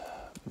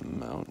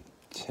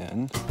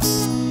mountain.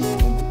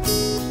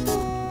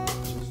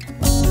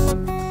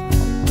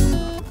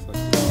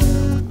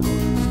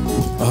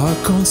 I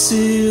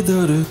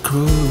consider the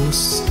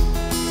cross.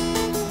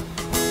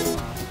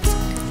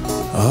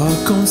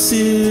 I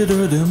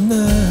consider the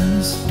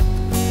nails.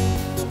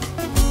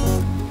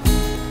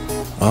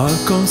 I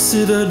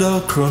consider the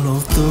crown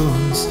of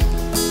thorns.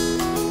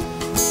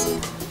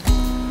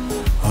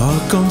 I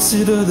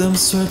consider them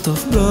sweat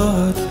of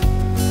blood.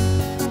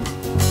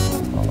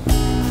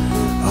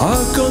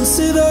 I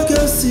consider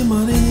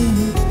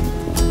Gethsemane.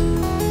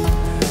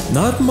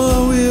 Not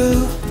my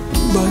will,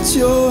 but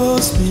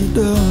yours be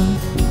done.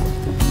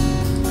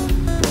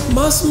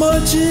 Must my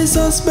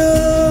Jesus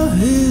bear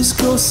his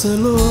cross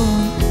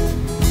alone?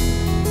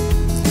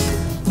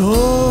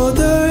 No,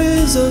 there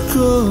is a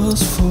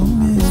cross for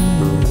me.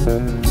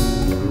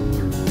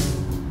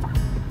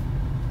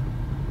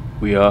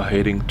 We are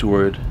heading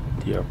toward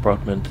the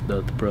apartment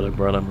that Brother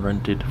Branham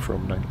rented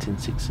from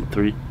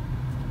 1963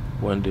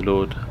 when the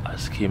Lord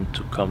asked him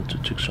to come to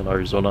Tucson,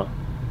 Arizona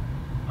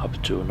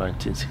up to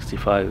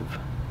 1965.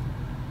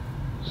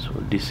 So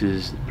this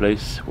is the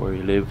place where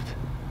he lived.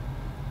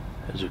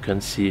 As you can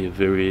see, a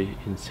very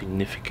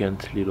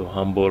insignificant, little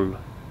humble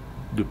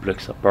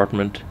duplex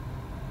apartment.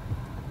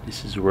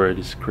 This is where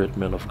this great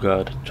man of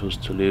God chose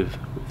to live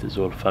with his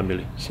whole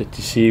family. C'est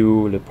ici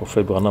où le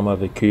prophète Branham a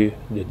vécu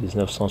de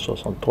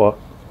 1963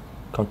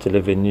 quand il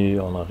est venu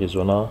en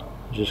Arizona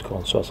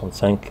jusqu'en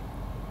 65,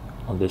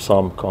 en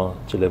décembre quand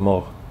il est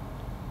mort.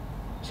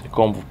 C'est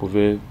comme vous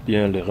pouvez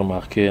bien le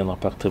remarquer, un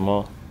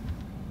appartement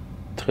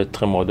très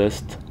très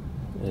modeste.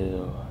 Et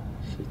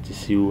c'est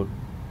ici où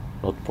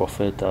notre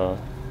prophète a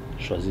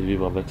choisi de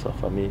vivre avec sa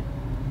famille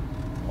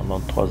pendant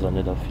 3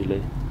 années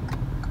d'affilée.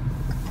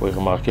 Vous pouvez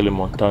remarquer les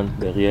montagnes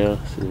derrière,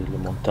 c'est les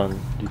montagnes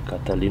du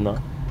Catalina.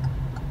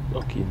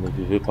 Donc il ne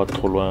vivait pas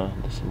trop loin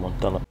de ces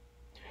montagnes.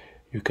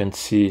 You can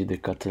see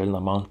the Catalina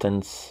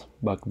Mountains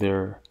back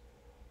there.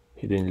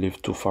 He didn't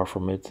live too far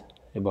from it,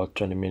 about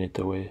 20 minutes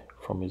away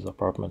from his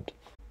apartment.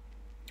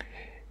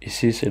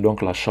 Ici, c'est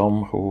donc la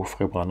chambre où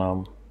Frère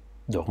Branham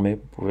dormait.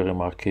 Vous pouvez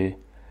remarquer,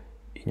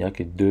 il n'y a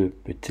que 2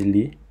 petits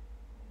lits.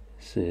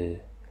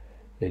 C'est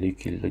le lit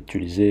qu'il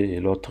utilisait et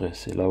l'autre,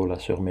 c'est là où la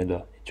sœur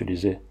Meda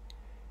utilisait.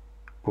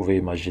 Vous pouvez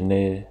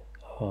imaginer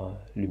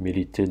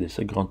l'humilité de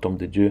ce grand homme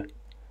de Dieu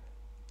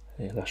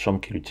et la chambre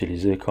qu'il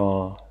utilisait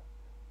quand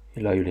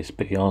il a eu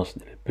l'expérience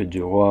de l'épée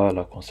du roi,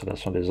 la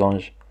constellation des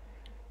anges.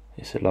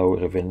 Et c'est là où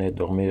il revenait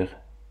dormir.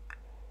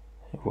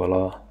 Et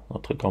voilà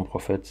notre grand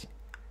prophète.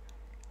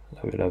 Là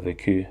où il a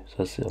vécu,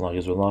 ça c'est en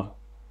Arizona,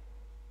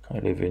 quand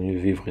il est venu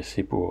vivre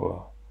ici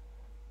pour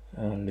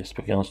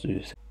l'expérience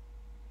du...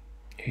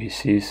 Et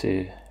ici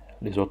c'est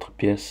les autres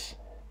pièces.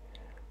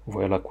 Vous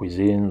voyez la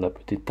cuisine, la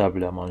petite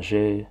table à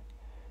manger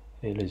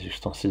et les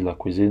ustensiles de la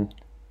cuisine.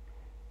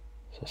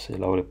 Ça c'est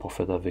là où le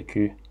prophète a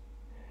vécu.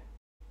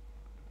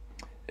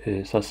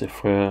 Et ça c'est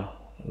frère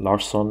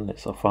Larson et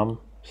sa femme.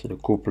 C'est le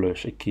couple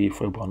chez qui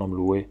frère Branham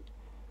louait.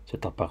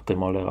 Cet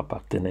appartement leur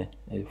appartenait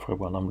et frère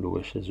Branham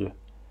louait chez eux.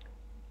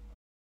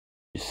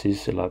 Ici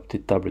c'est la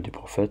petite table du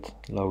prophète,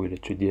 là où il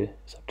étudiait,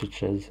 sa petite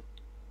chaise,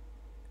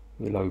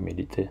 et là où il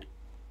méditait.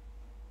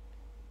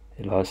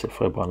 Et là c'est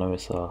frère Branham et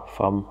sa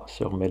femme,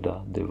 sœur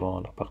Meda,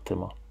 devant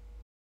l'appartement.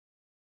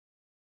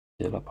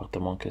 C'est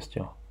l'appartement en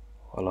question.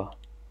 Voilà.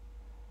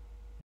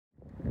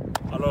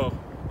 Alors,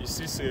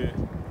 ici c'est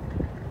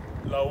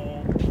là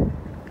où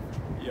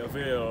il y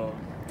avait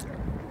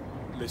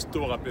les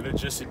stores appelés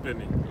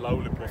JcPenney, là où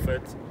le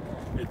prophète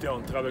était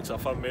entré avec sa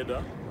femme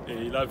Meda et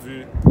il a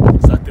vu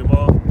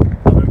exactement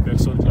la même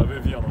personne qu'il avait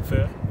vu en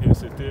enfer et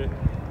c'était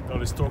dans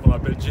le store qu'on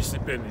appelle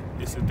JcPenney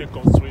et c'était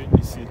construit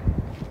ici.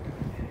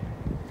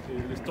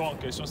 Et le store en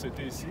question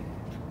c'était ici.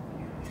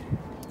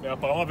 Mais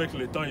apparemment avec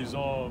le temps ils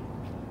ont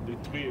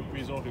détruit et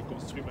puis ils ont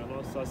reconstruit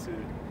maintenant. Ça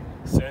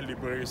c'est un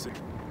librairie, c'est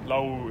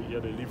là où il y a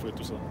des livres et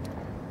tout ça.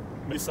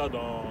 Mais ça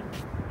dans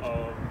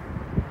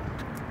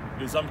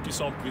les âmes qui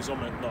sont en prison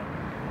maintenant.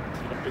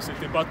 Et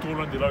c'était pas trop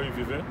loin de là où ils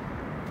vivaient.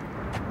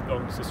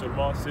 Donc c'est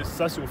seulement,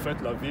 ça c'est au fait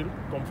la ville,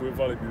 comme vous pouvez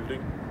voir les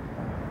buildings.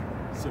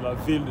 C'est la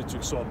ville de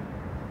Tucson.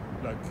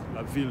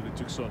 La ville de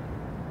Tucson.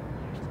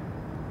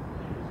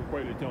 Je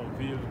crois qu'il était en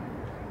ville,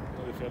 en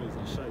train de faire des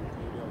achats, il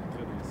est en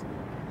train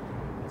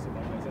de ce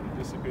magasin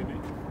de JcPenney.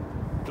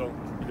 Donc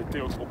il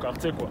était au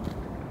quartier quoi.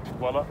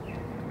 Voilà.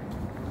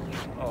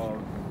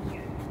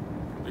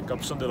 Les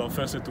capuchons de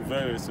l'enfer s'est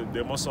ouvert et ces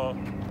démons sont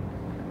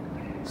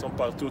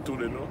partout autour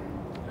de nous.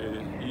 Et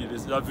il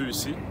les a vus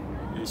ici.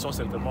 Et ils sont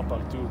certainement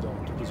partout dans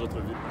toutes les autres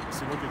villes.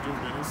 C'est nous que Dieu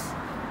vous bénisse.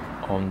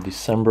 On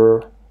December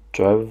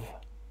 12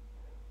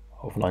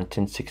 of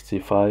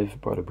 1965,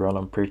 Brother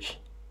Branham preached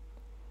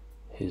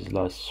his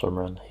last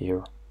sermon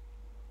here,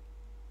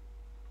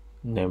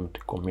 named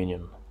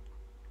Communion.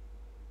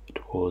 It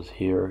was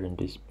here in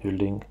this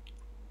building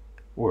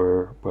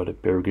where Brother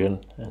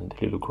Bergen and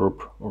the little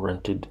group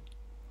rented.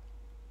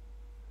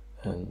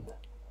 And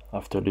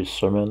after this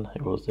sermon,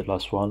 it was the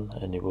last one,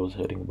 and he was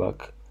heading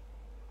back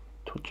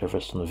to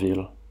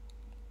Jeffersonville.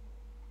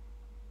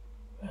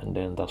 And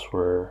then that's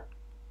where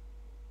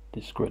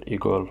this great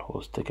eagle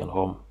was taken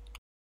home.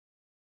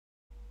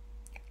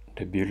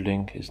 The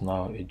building is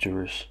now a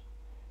Jewish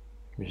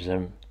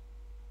museum.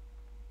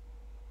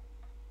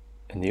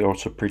 And he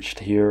also preached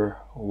here,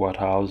 "What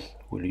house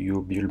will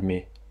you build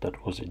me?"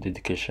 That was a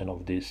dedication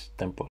of this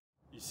temple.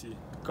 Ici,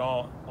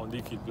 quand on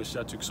dit qu'il prêchait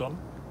à Tucson,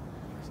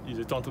 ils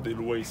étaient en train de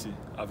louer ici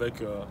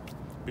avec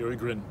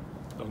Peregrine.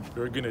 Donc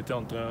Peregrine était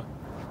en train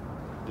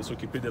de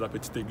s'occuper de la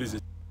petite église.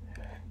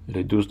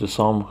 Le 12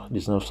 décembre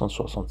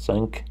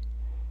 1965,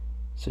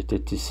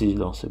 c'était ici,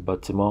 dans ce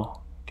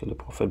bâtiment, que le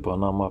prophète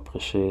Branham a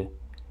prêché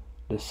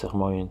le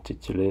sermon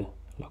intitulé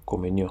La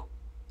Communion.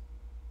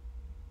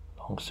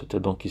 Donc c'était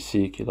donc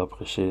ici qu'il a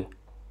prêché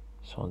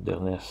son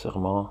dernier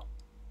sermon.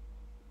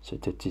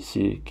 C'était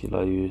ici qu'il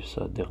a eu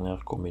sa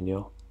dernière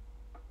communion.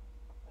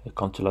 Et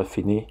quand il a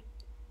fini,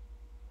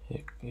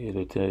 il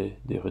était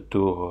de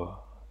retour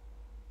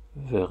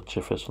vers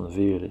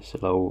Jeffersonville, et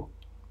c'est là où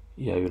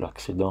il y a eu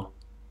l'accident.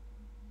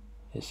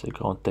 Et ce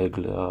grand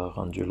aigle a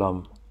rendu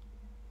l'âme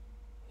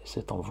et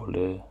s'est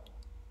envolé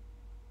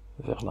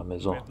vers la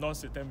maison. Maintenant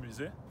c'est un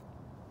musée.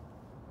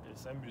 Et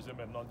c'est un musée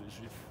maintenant des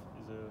Juifs.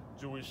 It's a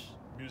Jewish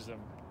museum.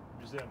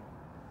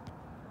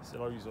 C'est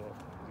là où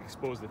ils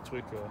exposent des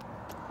trucs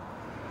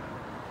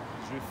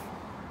juifs.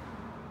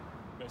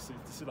 Mais c'est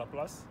ici la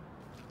place,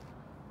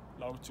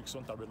 là où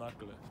Tucson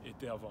Tabernacle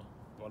était avant.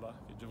 Voilà,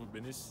 que Dieu vous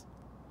bénisse.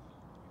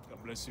 God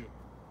bless you.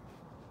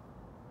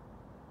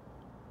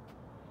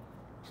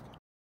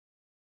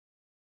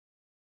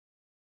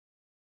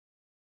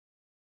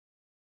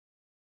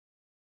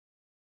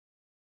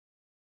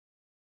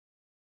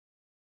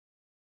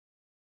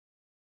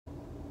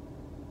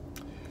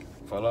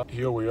 Voilà,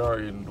 here we are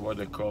in what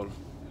they call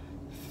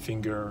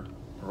finger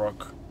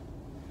rock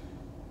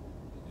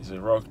is a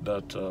rock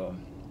that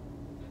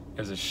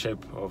has the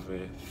shape of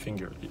a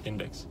finger, the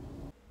index.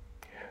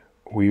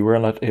 We were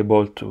not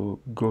able to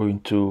go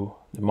into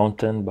the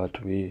mountain,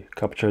 but we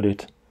captured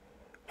it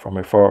from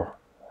afar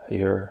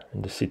here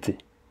in the city.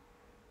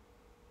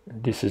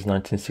 This is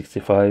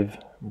 1965.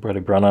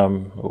 Brother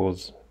Branham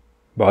was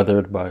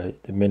bothered by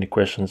the many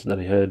questions that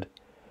he had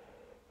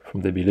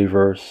from the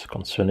believers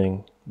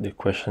concerning the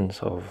questions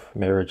of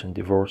marriage and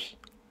divorce.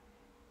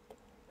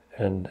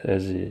 And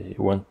as he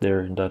went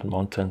there in that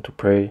mountain to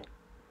pray,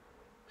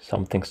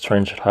 something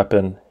strange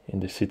happened in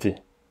the city.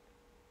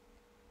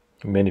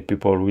 Many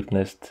people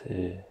witnessed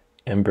an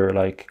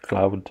ember-like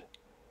cloud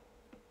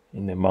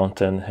in the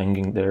mountain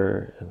hanging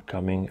there and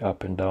coming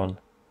up and down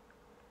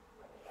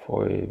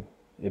for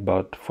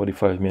about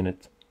 45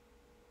 minutes.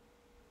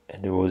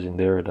 And it was in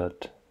there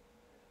that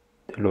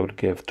the Lord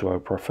gave to our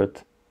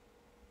prophet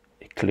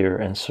a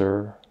clear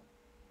answer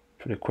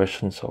to the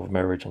questions of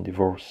marriage and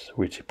divorce,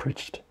 which he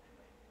preached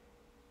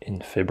in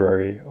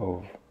February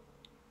of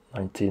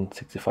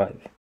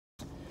 1965.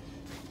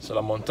 C'est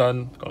la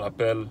montagne qu'on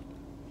appelle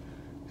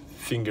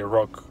Finger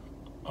Rock.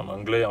 En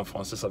anglais, en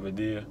français, ça veut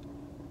dire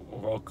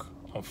rock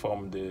en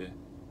forme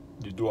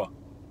du doigt,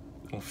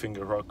 un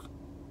finger rock.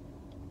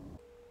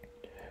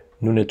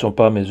 Nous n'étions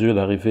pas en mesure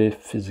d'arriver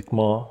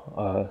physiquement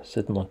à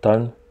cette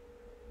montagne.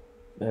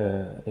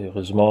 Et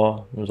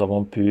heureusement, nous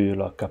avons pu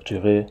la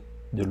capturer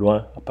de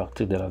loin à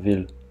partir de la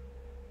ville.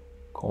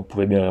 Comme on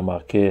pouvait bien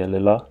remarquer, elle est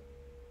là.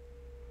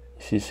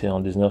 Ici, c'est en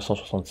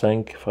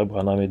 1965. Frère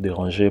Branham est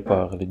dérangé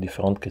par les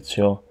différentes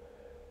questions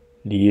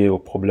liées au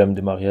problème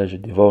de mariage et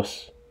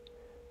divorce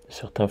de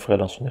certains frères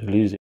dans son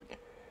église.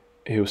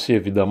 Et aussi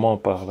évidemment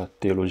par la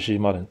théologie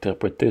mal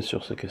interprétée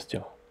sur ces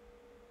questions.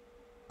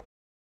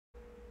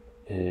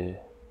 Et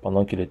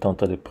pendant qu'il était en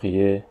train de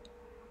prier,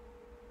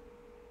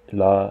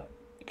 là,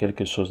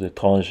 quelque chose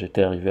d'étrange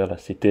était arrivé à la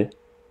cité.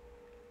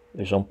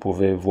 Les gens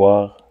pouvaient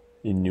voir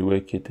une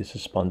nuée qui était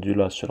suspendue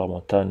là sur la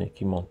montagne et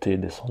qui montait et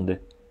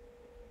descendait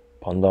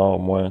pendant au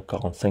moins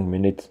 45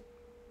 minutes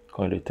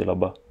quand il était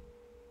là-bas.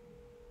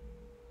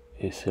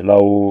 Et c'est là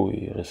où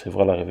il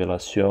recevra la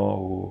révélation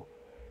ou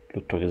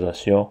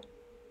l'autorisation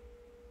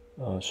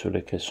sur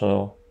les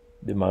questions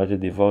de mariage et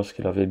divorce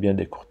qu'il avait bien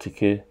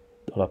décortiqué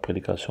dans la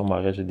prédication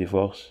Mariage et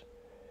divorce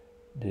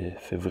de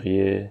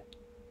février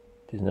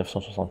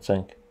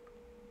 1965.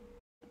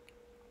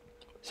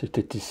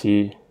 C'était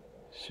ici,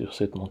 sur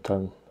cette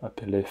montagne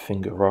appelée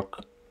Finger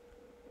Rock,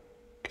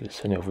 que le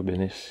Seigneur vous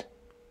bénisse.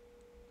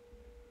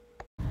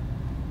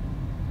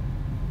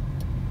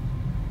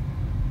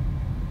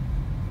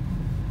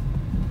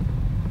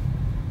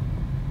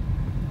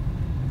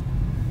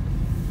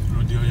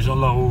 Le dirigeant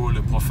là où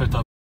le prophète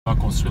a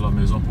construit la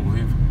maison pour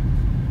vivre,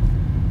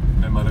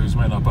 mais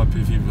malheureusement il n'a pas pu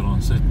vivre dans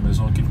cette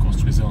maison qu'il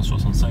construisait en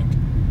 65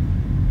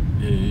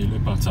 et il est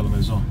parti à la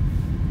maison.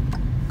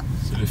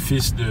 C'est le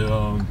fils de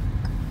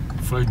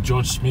frère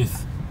George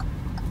Smith,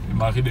 le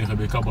mari de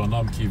Rebecca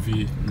Branham qui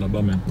vit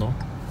là-bas maintenant.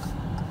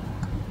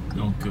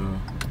 Donc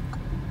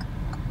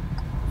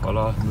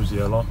voilà, nous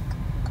y allons.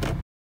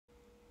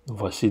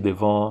 Voici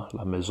devant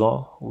la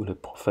maison où le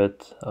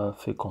prophète a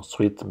fait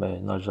construire mais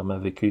n'a jamais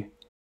vécu.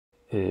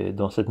 Et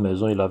dans cette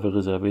maison, il avait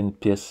réservé une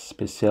pièce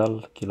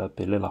spéciale qu'il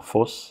appelait la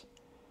fosse,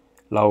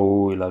 là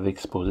où il avait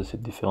exposé ces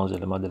différents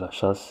éléments de la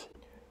chasse.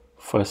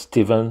 Frère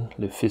Stephen,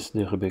 le fils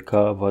de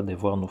Rebecca, va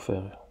devoir nous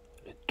faire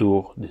le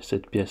tour de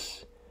cette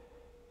pièce.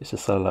 Et c'est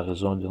ça la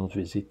raison de notre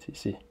visite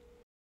ici.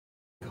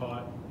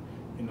 Caught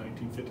in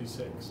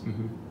 1956.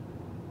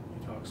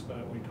 He talks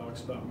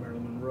about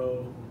Marilyn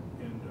Monroe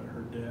and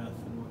her death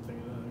and one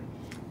thing and another.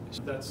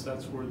 So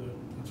that's where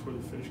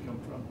the fish come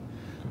from.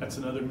 That's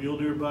another mule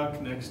deer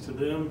buck next to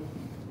them.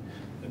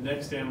 The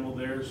next animal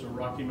there is a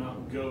Rocky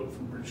Mountain goat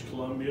from British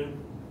Columbia.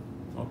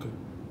 Okay.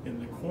 In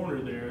the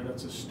corner there,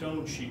 that's a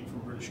stone sheep from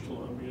British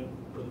Columbia.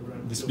 Brother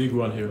Branham. This big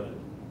one here?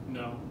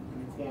 No,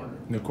 in the corner.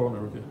 In the corner,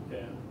 okay. Yeah.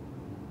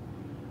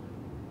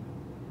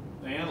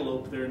 The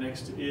antelope there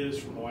next to is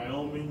from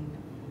Wyoming,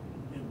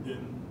 and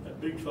then that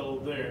big fellow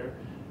there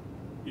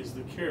is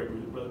the caribou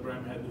that Brother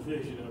Branham had the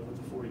vision of with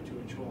the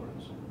 42-inch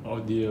horns. Oh,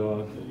 That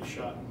he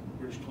shot in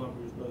British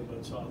Columbia with Brother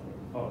Bud Southwell.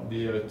 Oh,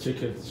 the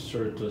chicken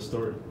shirt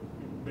story.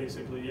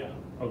 Basically, yeah.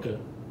 Okay.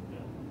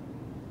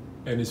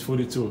 Yeah. And it's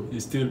 42.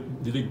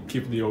 Did he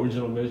keep the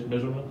original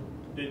measurement?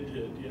 It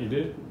did, yeah. He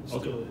did? It Okay.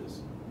 still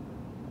is.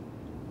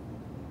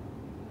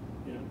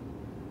 Yeah.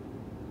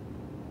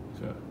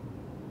 Okay.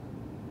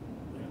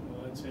 Yeah,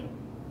 well, that's him.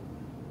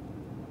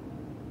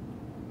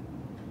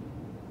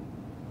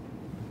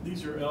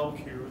 These are elk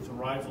here with the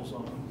rifles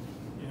on them.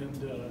 And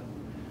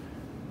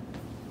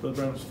Brother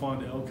Brown's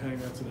fond of elk hunting.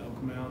 That's an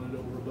elk mounted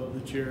over above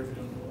the chair. If you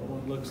don't know what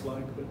one looks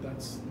like, but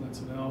that's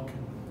an elk.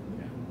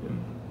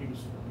 And he was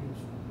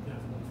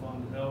definitely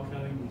fond of elk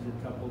hunting. These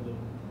are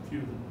a few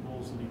of the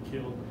bulls that he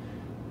killed.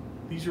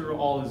 These are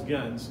all his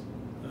guns.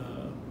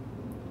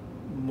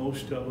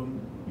 Most of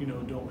them,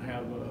 don't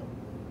have a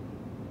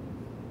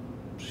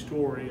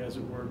story, as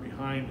it were,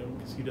 behind them,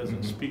 because he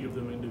doesn't speak of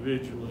them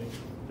individually.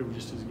 They were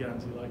just his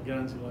guns. He liked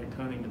guns. He liked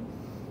hunting them.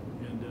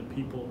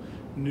 people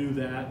knew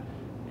that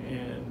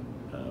and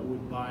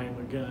would buy him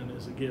a gun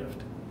as a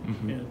gift,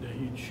 and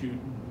he'd shoot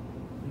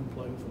and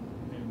play with them,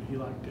 and he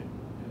liked it.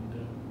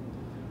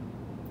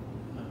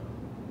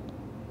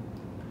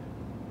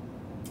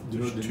 Do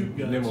you know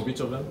the name of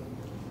each of them?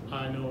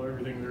 I know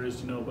everything there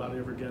is to know about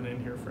every gun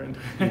in here, friend.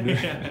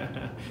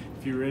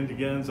 If you were into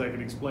guns, I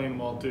could explain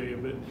them all to you,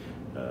 but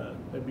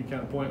that'd be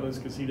kind of pointless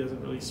because he doesn't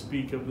really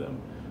speak of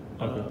them.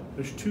 Okay.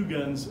 There's 2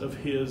 guns of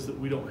his that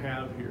we don't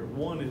have here.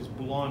 One is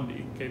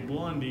Blondie. Okay,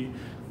 Blondie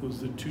was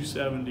the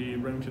 270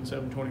 Remington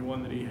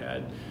 721 that he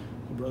had.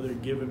 A brother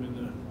had given him in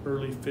the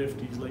early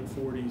 50s, late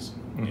 40s,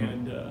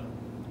 and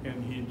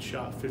he had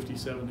shot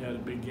 57, had a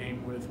big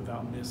game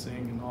without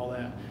missing and all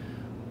that.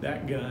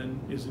 That gun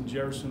is in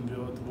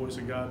Jeffersonville at the Voice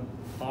of God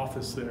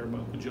office there,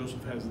 but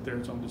Joseph has it there.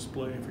 It's on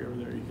display. If you're ever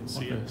there, you can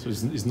see it. So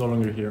it's no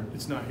longer here?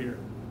 It's not here.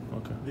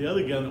 Okay. The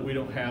other gun that we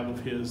don't have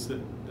of his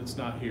that's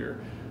not here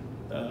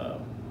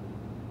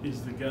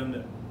is the gun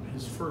that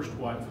his first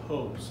wife,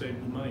 Hope,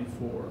 saved the money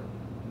for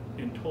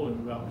and told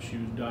him about when she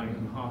was dying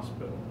in the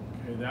hospital.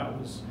 Okay, that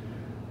was,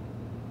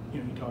 he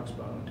talks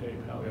about on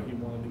tape how he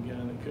wanted the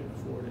gun and couldn't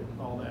afford it,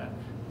 all that.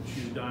 When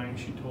she was dying,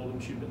 she told him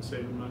she'd been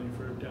saving money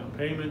for a down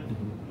payment.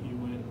 He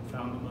went,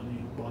 found the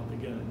money, bought the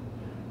gun.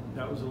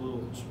 That was a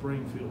little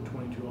Springfield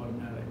 22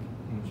 automatic,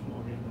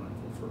 small game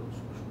rifle for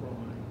squirrel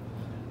hunting.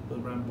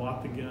 Brother Branham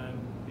bought the gun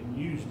and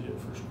used it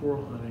for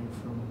squirrel hunting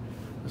from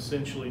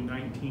essentially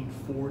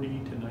 1940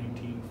 to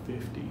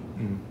 1950.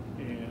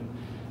 And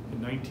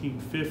in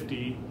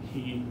 1950,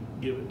 he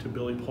gave it to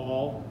Billy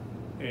Paul,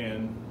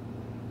 and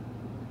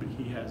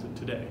he has it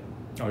today.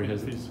 Oh, he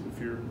has it? If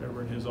you're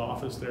ever in his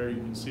office there, you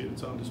can see it.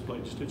 It's on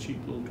display, just a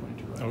cheap little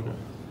 22 rifle. Okay.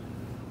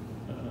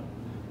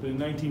 But in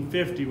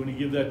 1950, when he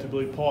gave that to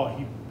Billy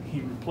Paul,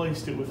 he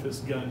replaced it with this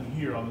gun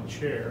here on the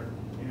chair.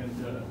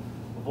 And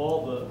of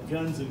all the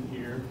guns in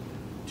here,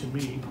 to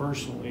me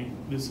personally,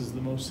 this is the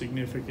most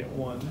significant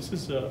one. This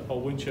is a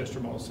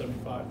Winchester Model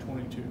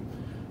 75-22,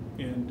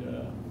 and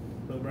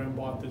Brother Branham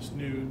bought this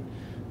new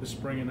the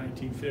spring of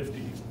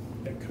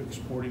 1950 at Cook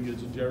Sporting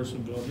Goods in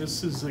Jeffersonville.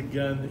 This is a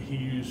gun that he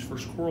used for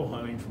squirrel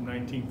hunting from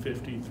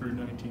 1950 through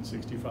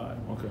 1965.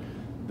 Okay.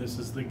 This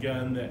is the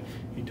gun that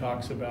he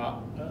talks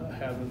about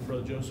having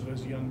Brother Joseph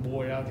as a young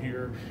boy out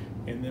here,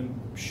 and then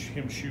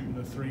him shooting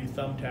the 3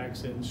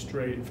 thumbtacks in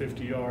straight at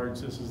 50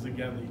 yards. This is the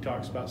gun that he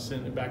talks about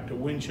sending it back to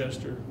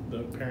Winchester,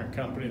 the parent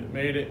company that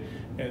made it,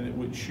 and it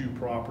would shoot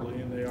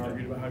properly, and they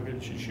argued about how good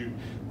it should shoot.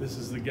 This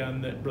is the gun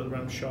that Brother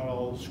Branham shot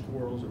all the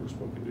squirrels that were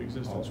spoken into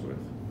existence with.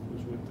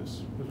 Was with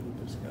this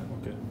gun.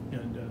 Okay.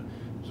 And it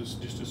was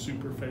just a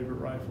super favorite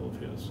rifle of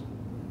his.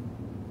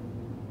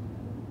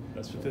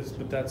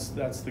 But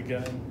that's the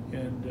gun,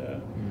 and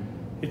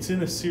it's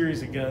in a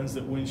series of guns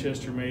that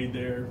Winchester made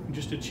there.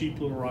 Just a cheap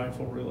little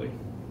rifle, really.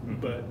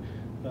 But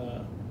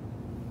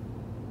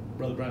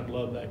Brother Branham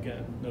loved that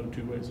gun. No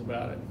 2 ways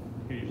about it.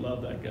 He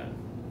loved that gun,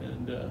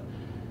 and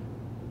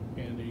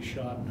he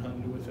shot and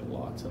hunted with it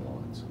lots and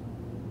lots.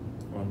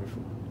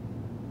 Wonderful.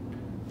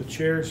 The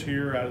chairs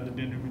here out of the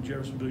Derniere in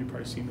Jeffersonville, you've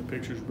probably seen the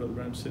pictures. Brother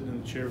Branham sitting in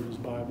the chair with his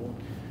Bible.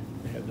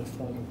 They had the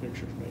formal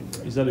pictures made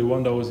there. Is that the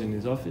one that was in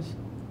his office?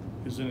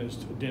 Is in his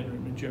den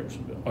room in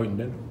Jeffersonville. Oh, in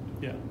den?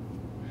 Yeah.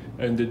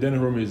 And the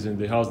den room is in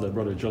the house that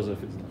Brother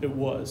Joseph is in? It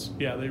was.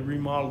 Yeah, they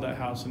remodeled that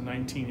house in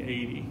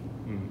 1980.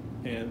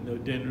 And the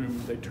den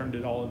room, they turned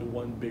it all into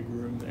one big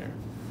room there.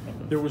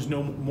 Okay. There was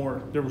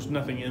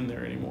nothing in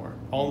there anymore.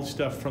 All the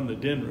stuff from the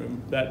den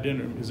room, that den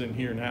room is in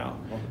here now.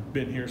 Okay.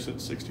 Been here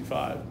since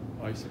 '65.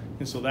 I see.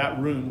 And so that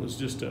room was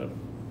just a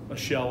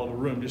shell of a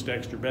room, just an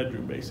extra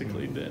bedroom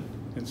basically then.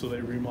 And so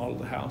they remodeled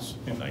the house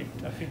in I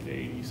think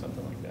 80,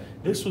 something like that.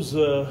 This was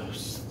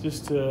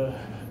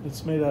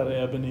it's made out of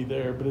ebony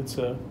there, but it's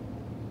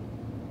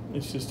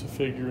just a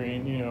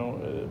figurine,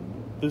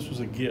 this was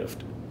a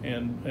gift.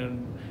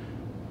 And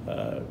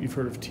you've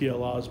heard of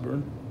T.L.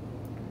 Osborne?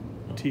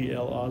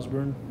 T.L.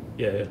 Osborne?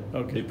 Yeah.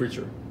 Okay. The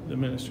preacher. The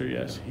minister,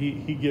 yes.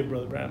 He gave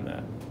Brother Branham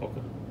that.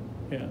 Okay.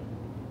 Yeah.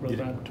 Brother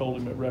Branham told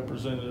him it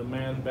represented a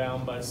man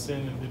bound by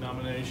sin and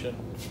denomination.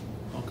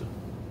 Okay.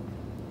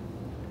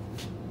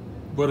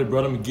 Brother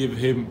Branham gave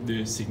him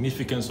the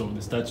significance of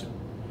the statue.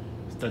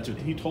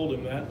 He told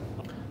him that.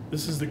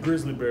 This is the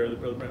grizzly bear that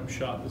Brother Branham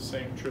shot the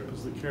same trip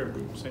as the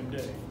caribou, same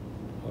day.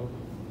 Oh.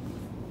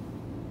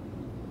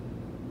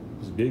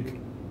 It's big.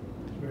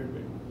 It's very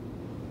big.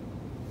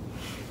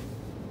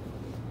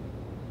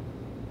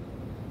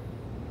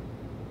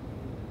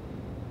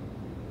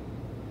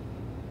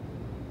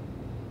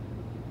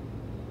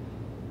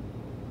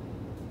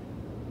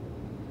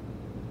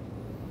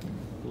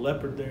 The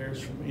leopard there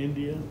is from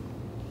India.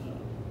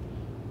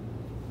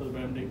 Brother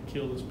Branham didn't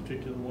kill this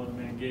particular one. A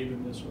man gave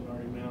him this one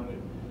already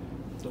mounted.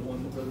 The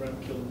one that Brother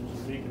Branham killed in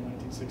Mozambique in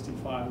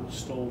 1965 was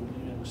stolen.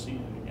 You never seen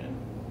it again.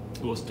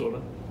 It was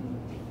stolen?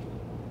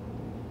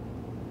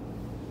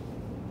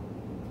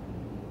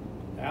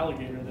 The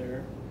alligator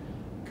there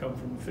come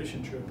from a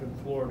fishing trip in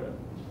Florida.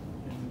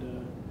 And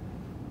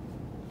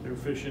they were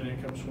fishing and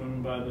come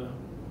swimming by the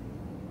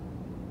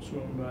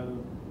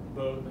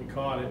boat, and they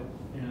caught it.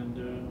 And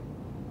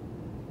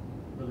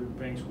Brother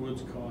Banks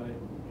Woods caught it,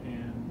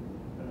 and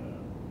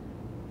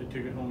they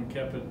took it home and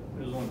kept it.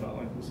 It was only about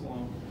like this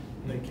long.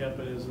 They kept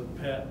it as a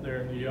pet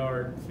there in the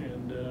yard,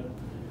 and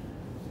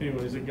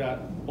anyways, it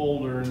got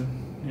older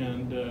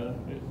and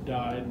it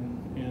died,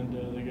 and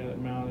they got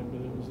it mounted,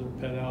 but it was their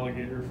pet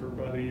alligator for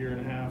about a year and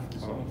a half.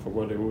 So. For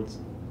what they would.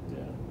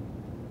 Yeah.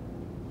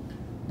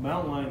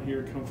 Mountain lion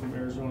here come from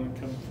Arizona,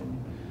 come from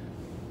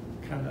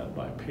kind of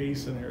by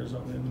Payson,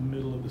 Arizona, in the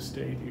middle of the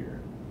state here.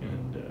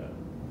 And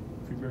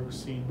if you've ever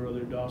seen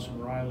Brother Dawson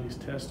Riley's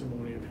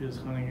testimony of his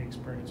hunting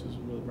experiences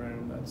with Brother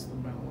Branham, that's the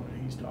mountain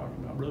lion he's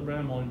talking about. Brother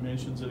Branham only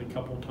mentions it a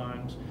couple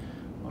times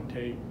on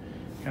tape,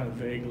 kind of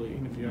vaguely,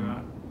 and if you're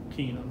not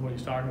keen on what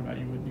he's talking about,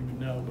 you wouldn't even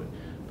know.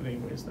 But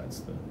anyways, that's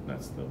the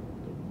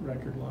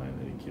record lion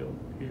that he killed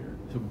here.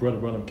 So Brother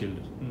Branham killed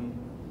it.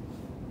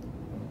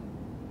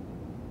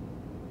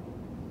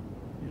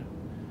 Yeah.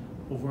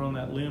 Over on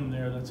that limb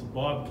there, that's a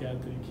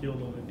bobcat that he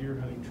killed on a deer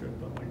hunting trip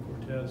up in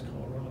Cortez,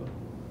 Colorado.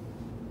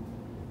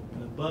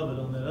 And above it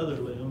on that other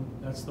limb,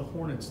 that's the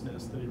hornet's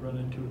nest that he run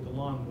into with the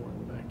lawnmower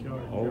in the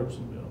backyard in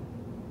Jeffersonville.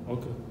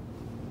 Okay.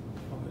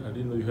 I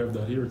didn't know you have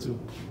that here too.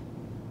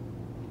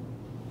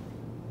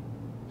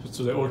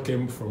 So they all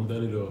came from that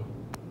little.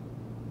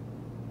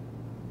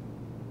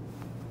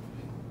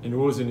 And it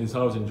was in his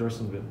house in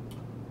Jeffersonville.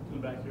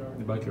 In the backyard. In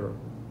the backyard.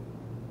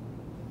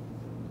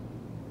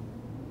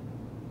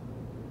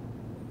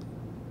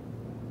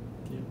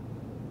 Yeah.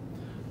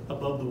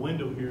 Above the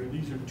window here,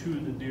 these are two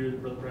of the deer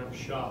that Brother Branham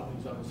shot when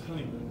he's on his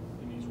honeymoon,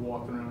 and he's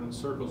walking around in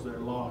circles there,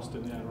 lost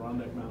in the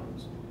Adirondack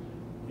Mountains.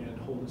 He had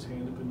to hold his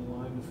hand up in the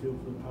line to feel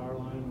for the power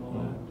line and all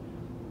that.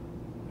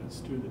 That's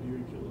two of the deer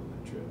he killed on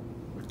that trip.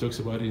 It talks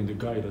about it in the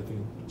guide, I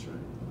think. That's right.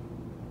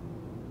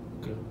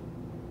 Okay.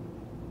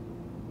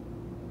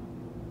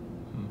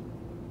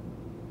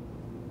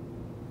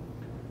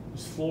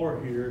 This floor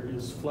here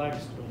is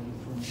flagstone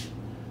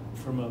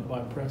from by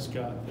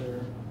Prescott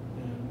there,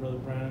 and Brother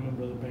Branham and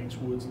Brother Banks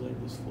Woods laid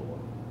this floor.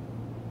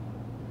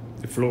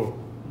 The floor.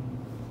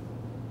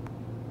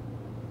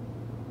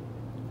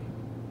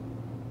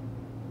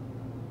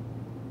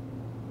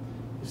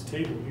 This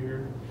table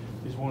here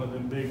is one of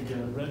them big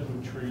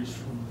redwood trees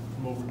from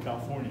over in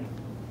California,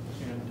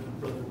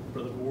 and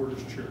Brother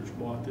Warder's church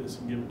bought this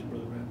and gave it to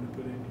Brother Branham to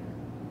put in here.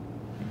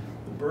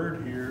 The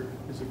bird here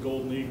is a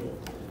golden eagle.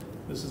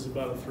 This is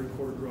about a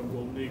 3/4 grown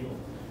golden eagle,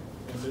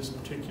 and this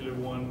particular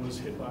one was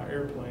hit by an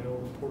airplane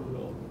over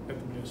Porterville at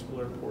the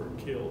municipal airport and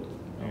killed.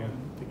 And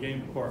the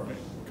game department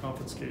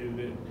confiscated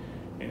it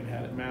and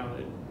had it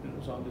mounted, and it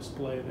was on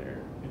display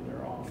there in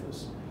their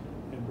office.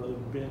 And Brother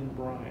Ben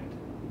Bryant,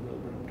 who Brother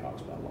Branham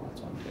talks about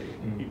lots on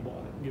tape, he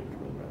bought it and gave it to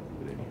Brother Branham to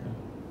put in here.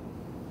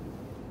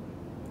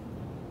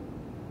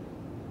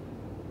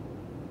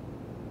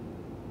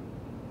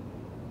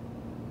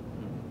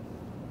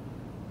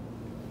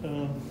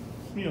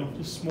 You know,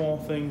 just small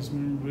things,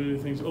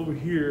 big things. Over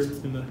here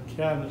in the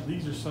cabinet,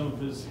 these are some of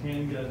his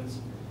handguns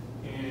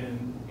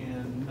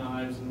and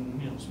knives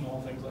and, you know,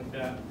 small things like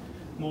that.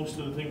 Most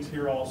of the things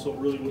here also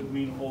really wouldn't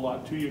mean a whole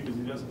lot to you because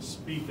he doesn't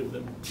speak of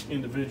them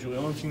individually.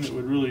 The only thing that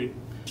would really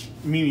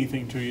mean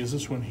anything to you is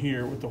this one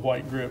here with the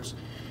white grips.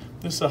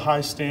 This is a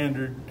high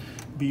standard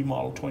B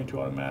model 22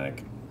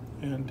 automatic,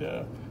 and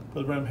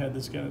Brother Branham had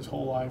this gun his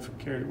whole life,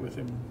 carried it with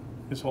him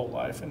his whole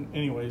life. And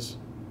anyways,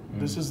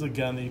 this is the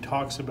gun that he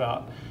talks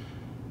about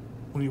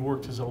when he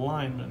worked as a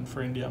lineman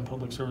for Indiana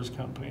Public Service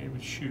Company.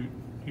 He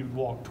would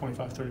walk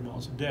 25, 30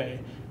 miles a day,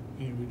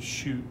 and he would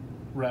shoot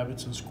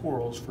rabbits and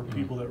squirrels for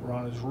people that were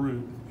on his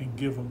route and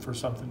give them for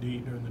something to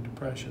eat during the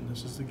Depression.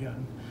 This is the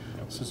gun.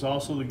 This is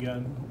also the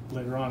gun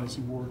later on as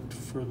he worked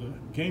for the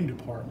game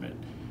department.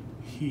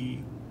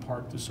 He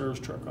parked the service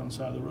truck on the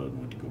side of the road and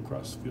went to go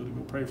across the field to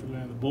go pray for the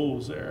man. The bull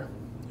was there.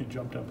 He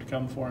jumped up to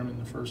come for him, and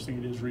the first thing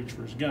he did is reach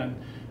for his gun.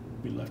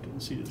 We left it in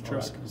the seat of the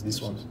truck. Is this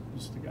one?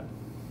 This is the gun.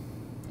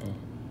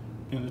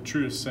 In the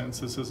truest sense,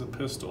 this is a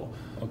pistol.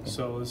 Okay.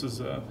 So this is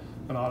an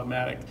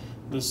automatic.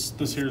 This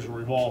here's a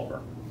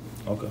revolver.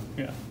 Okay.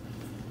 Yeah.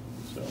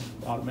 So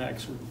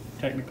automatics are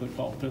technically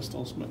called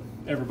pistols, but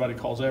everybody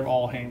calls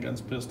all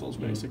handguns pistols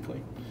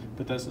basically.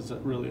 But this is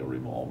really a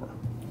revolver.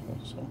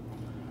 So.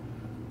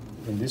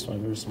 And this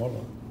one, very small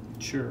one.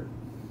 Sure.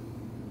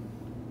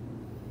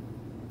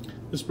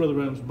 This is Brother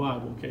Branham's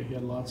Bible. Okay, he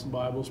had lots of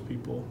Bibles.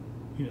 People,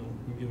 you know,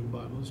 give a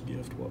Bible as a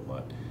gift,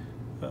 what.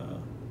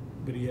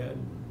 But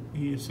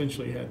he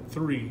essentially had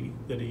 3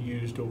 that he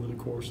used over the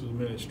course of the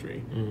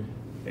ministry.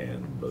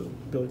 And Brother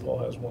Billy Paul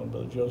has one,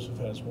 Brother Joseph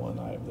has one,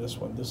 I have this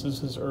one. This is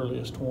his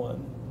earliest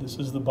one. This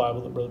is the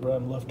Bible that Brother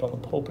Branham left on the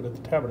pulpit at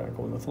the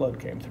tabernacle when the flood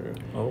came through.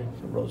 Oh. It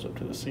rose up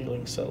to the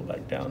ceiling, settled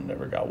back down,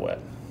 never got wet.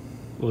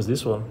 What was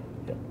this one?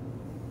 Yep.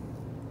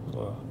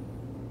 Wow.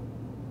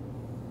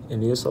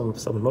 And here's some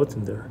notes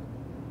in there.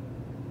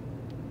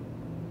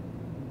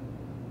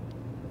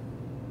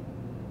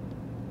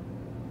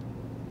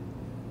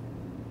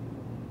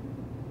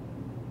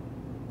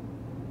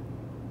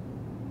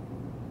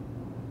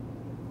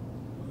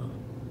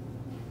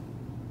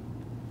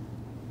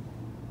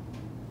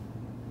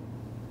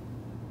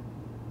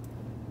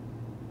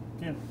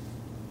 Yeah.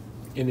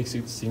 any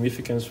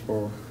significance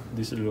for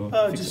this little?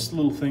 Just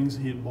little things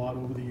he had bought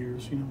over the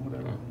years, you know,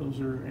 whatever. Those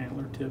are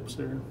antler tips.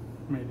 They're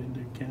made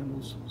into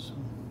candles, so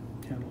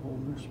candle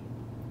holders.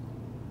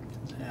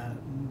 His hat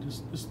and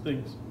just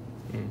things.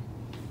 Mm.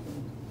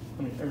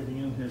 I mean, everything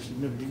in here is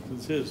significant because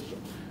it's his, but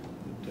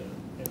yeah.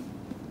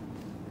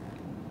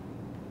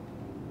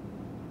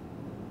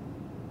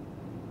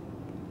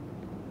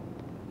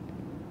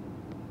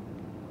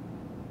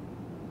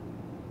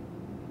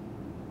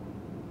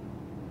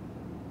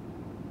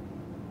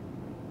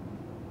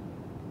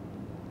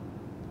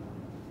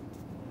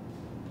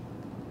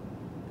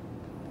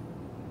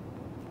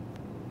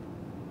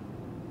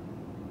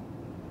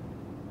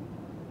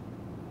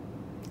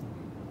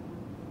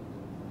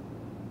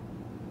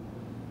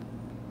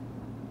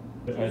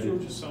 Those were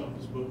just some of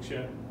his books,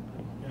 yeah.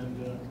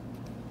 And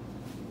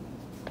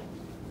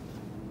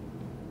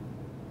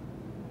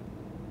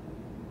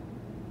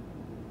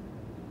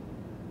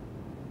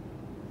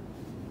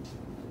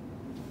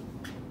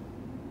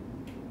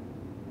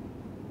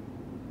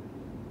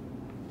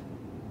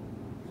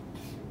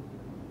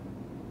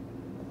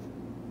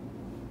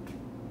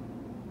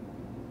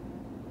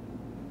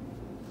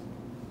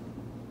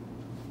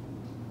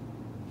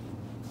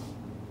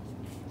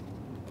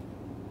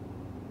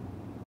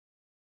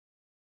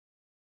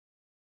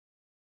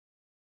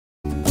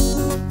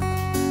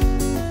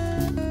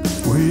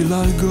will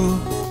I go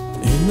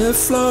in a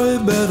flowery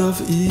bed of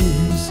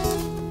ease?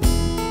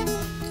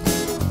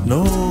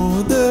 No,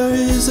 there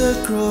is a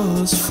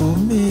cross for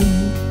me.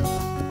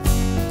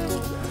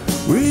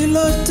 Will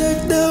I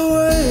take the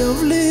way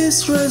of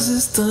least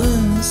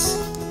resistance?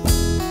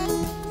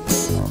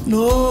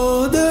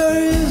 No,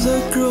 there is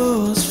a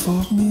cross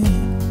for me.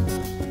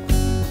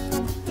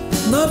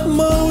 Not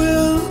my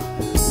will,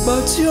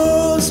 but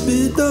yours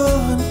be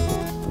done.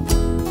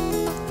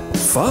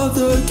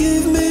 Father,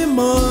 give me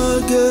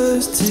my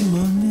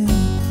testimony.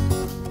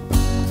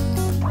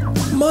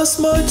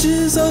 Must my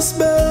Jesus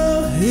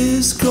bear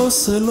his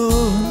cross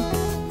alone?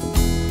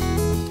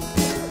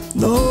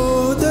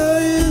 No,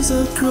 there is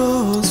a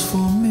cross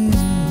for me.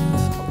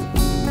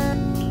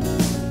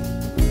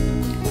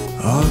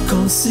 I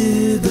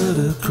consider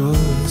the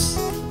cross.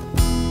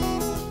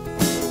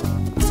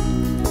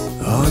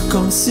 I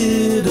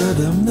consider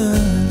the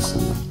nails.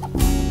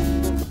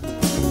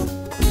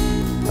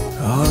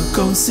 I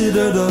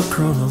consider the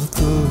crown of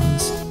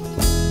thorns.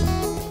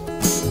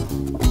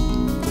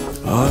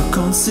 I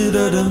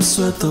consider them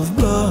sweat of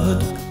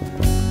blood.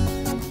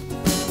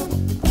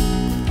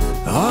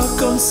 I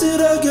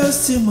consider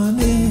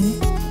Gethsemane.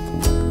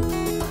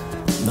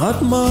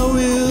 Not my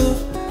will,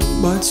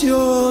 but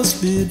yours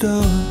be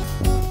done.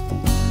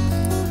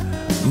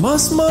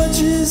 Must my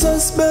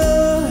Jesus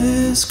bear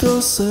his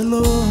cross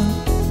alone?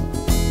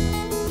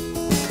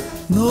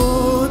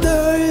 No,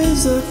 there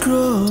is a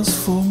cross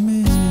for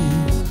me.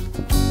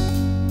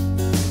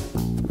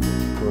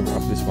 Going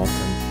up this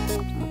mountain,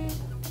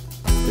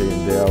 day in,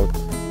 day out,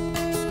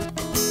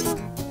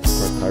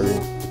 quite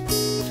tiring,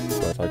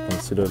 but I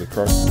consider the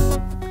cross.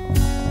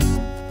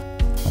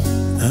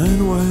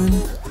 And when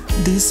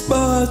this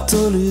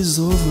battle is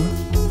over,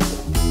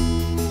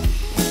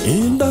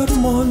 in that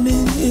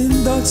morning,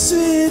 in that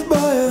sweet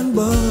by and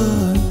by,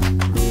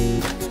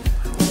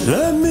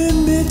 let me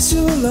meet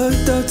you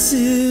like that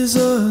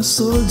Caesar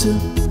soldier,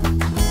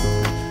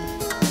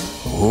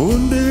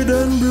 wounded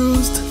and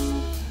bruised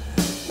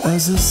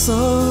as a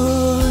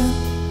sign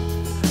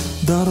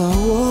that I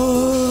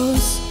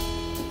was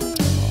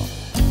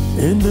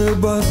in the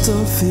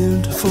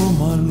battlefield for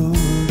my Lord.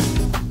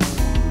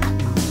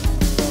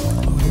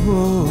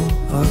 Oh,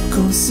 I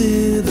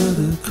consider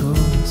the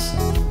cross.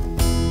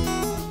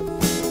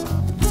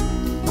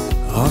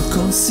 I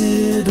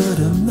consider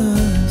the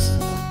mess.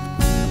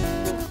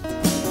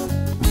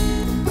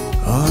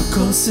 I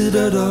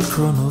consider the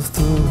crown of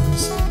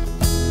thorns.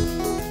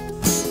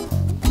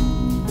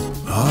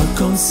 I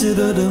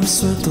consider them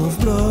sweat of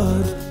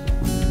blood.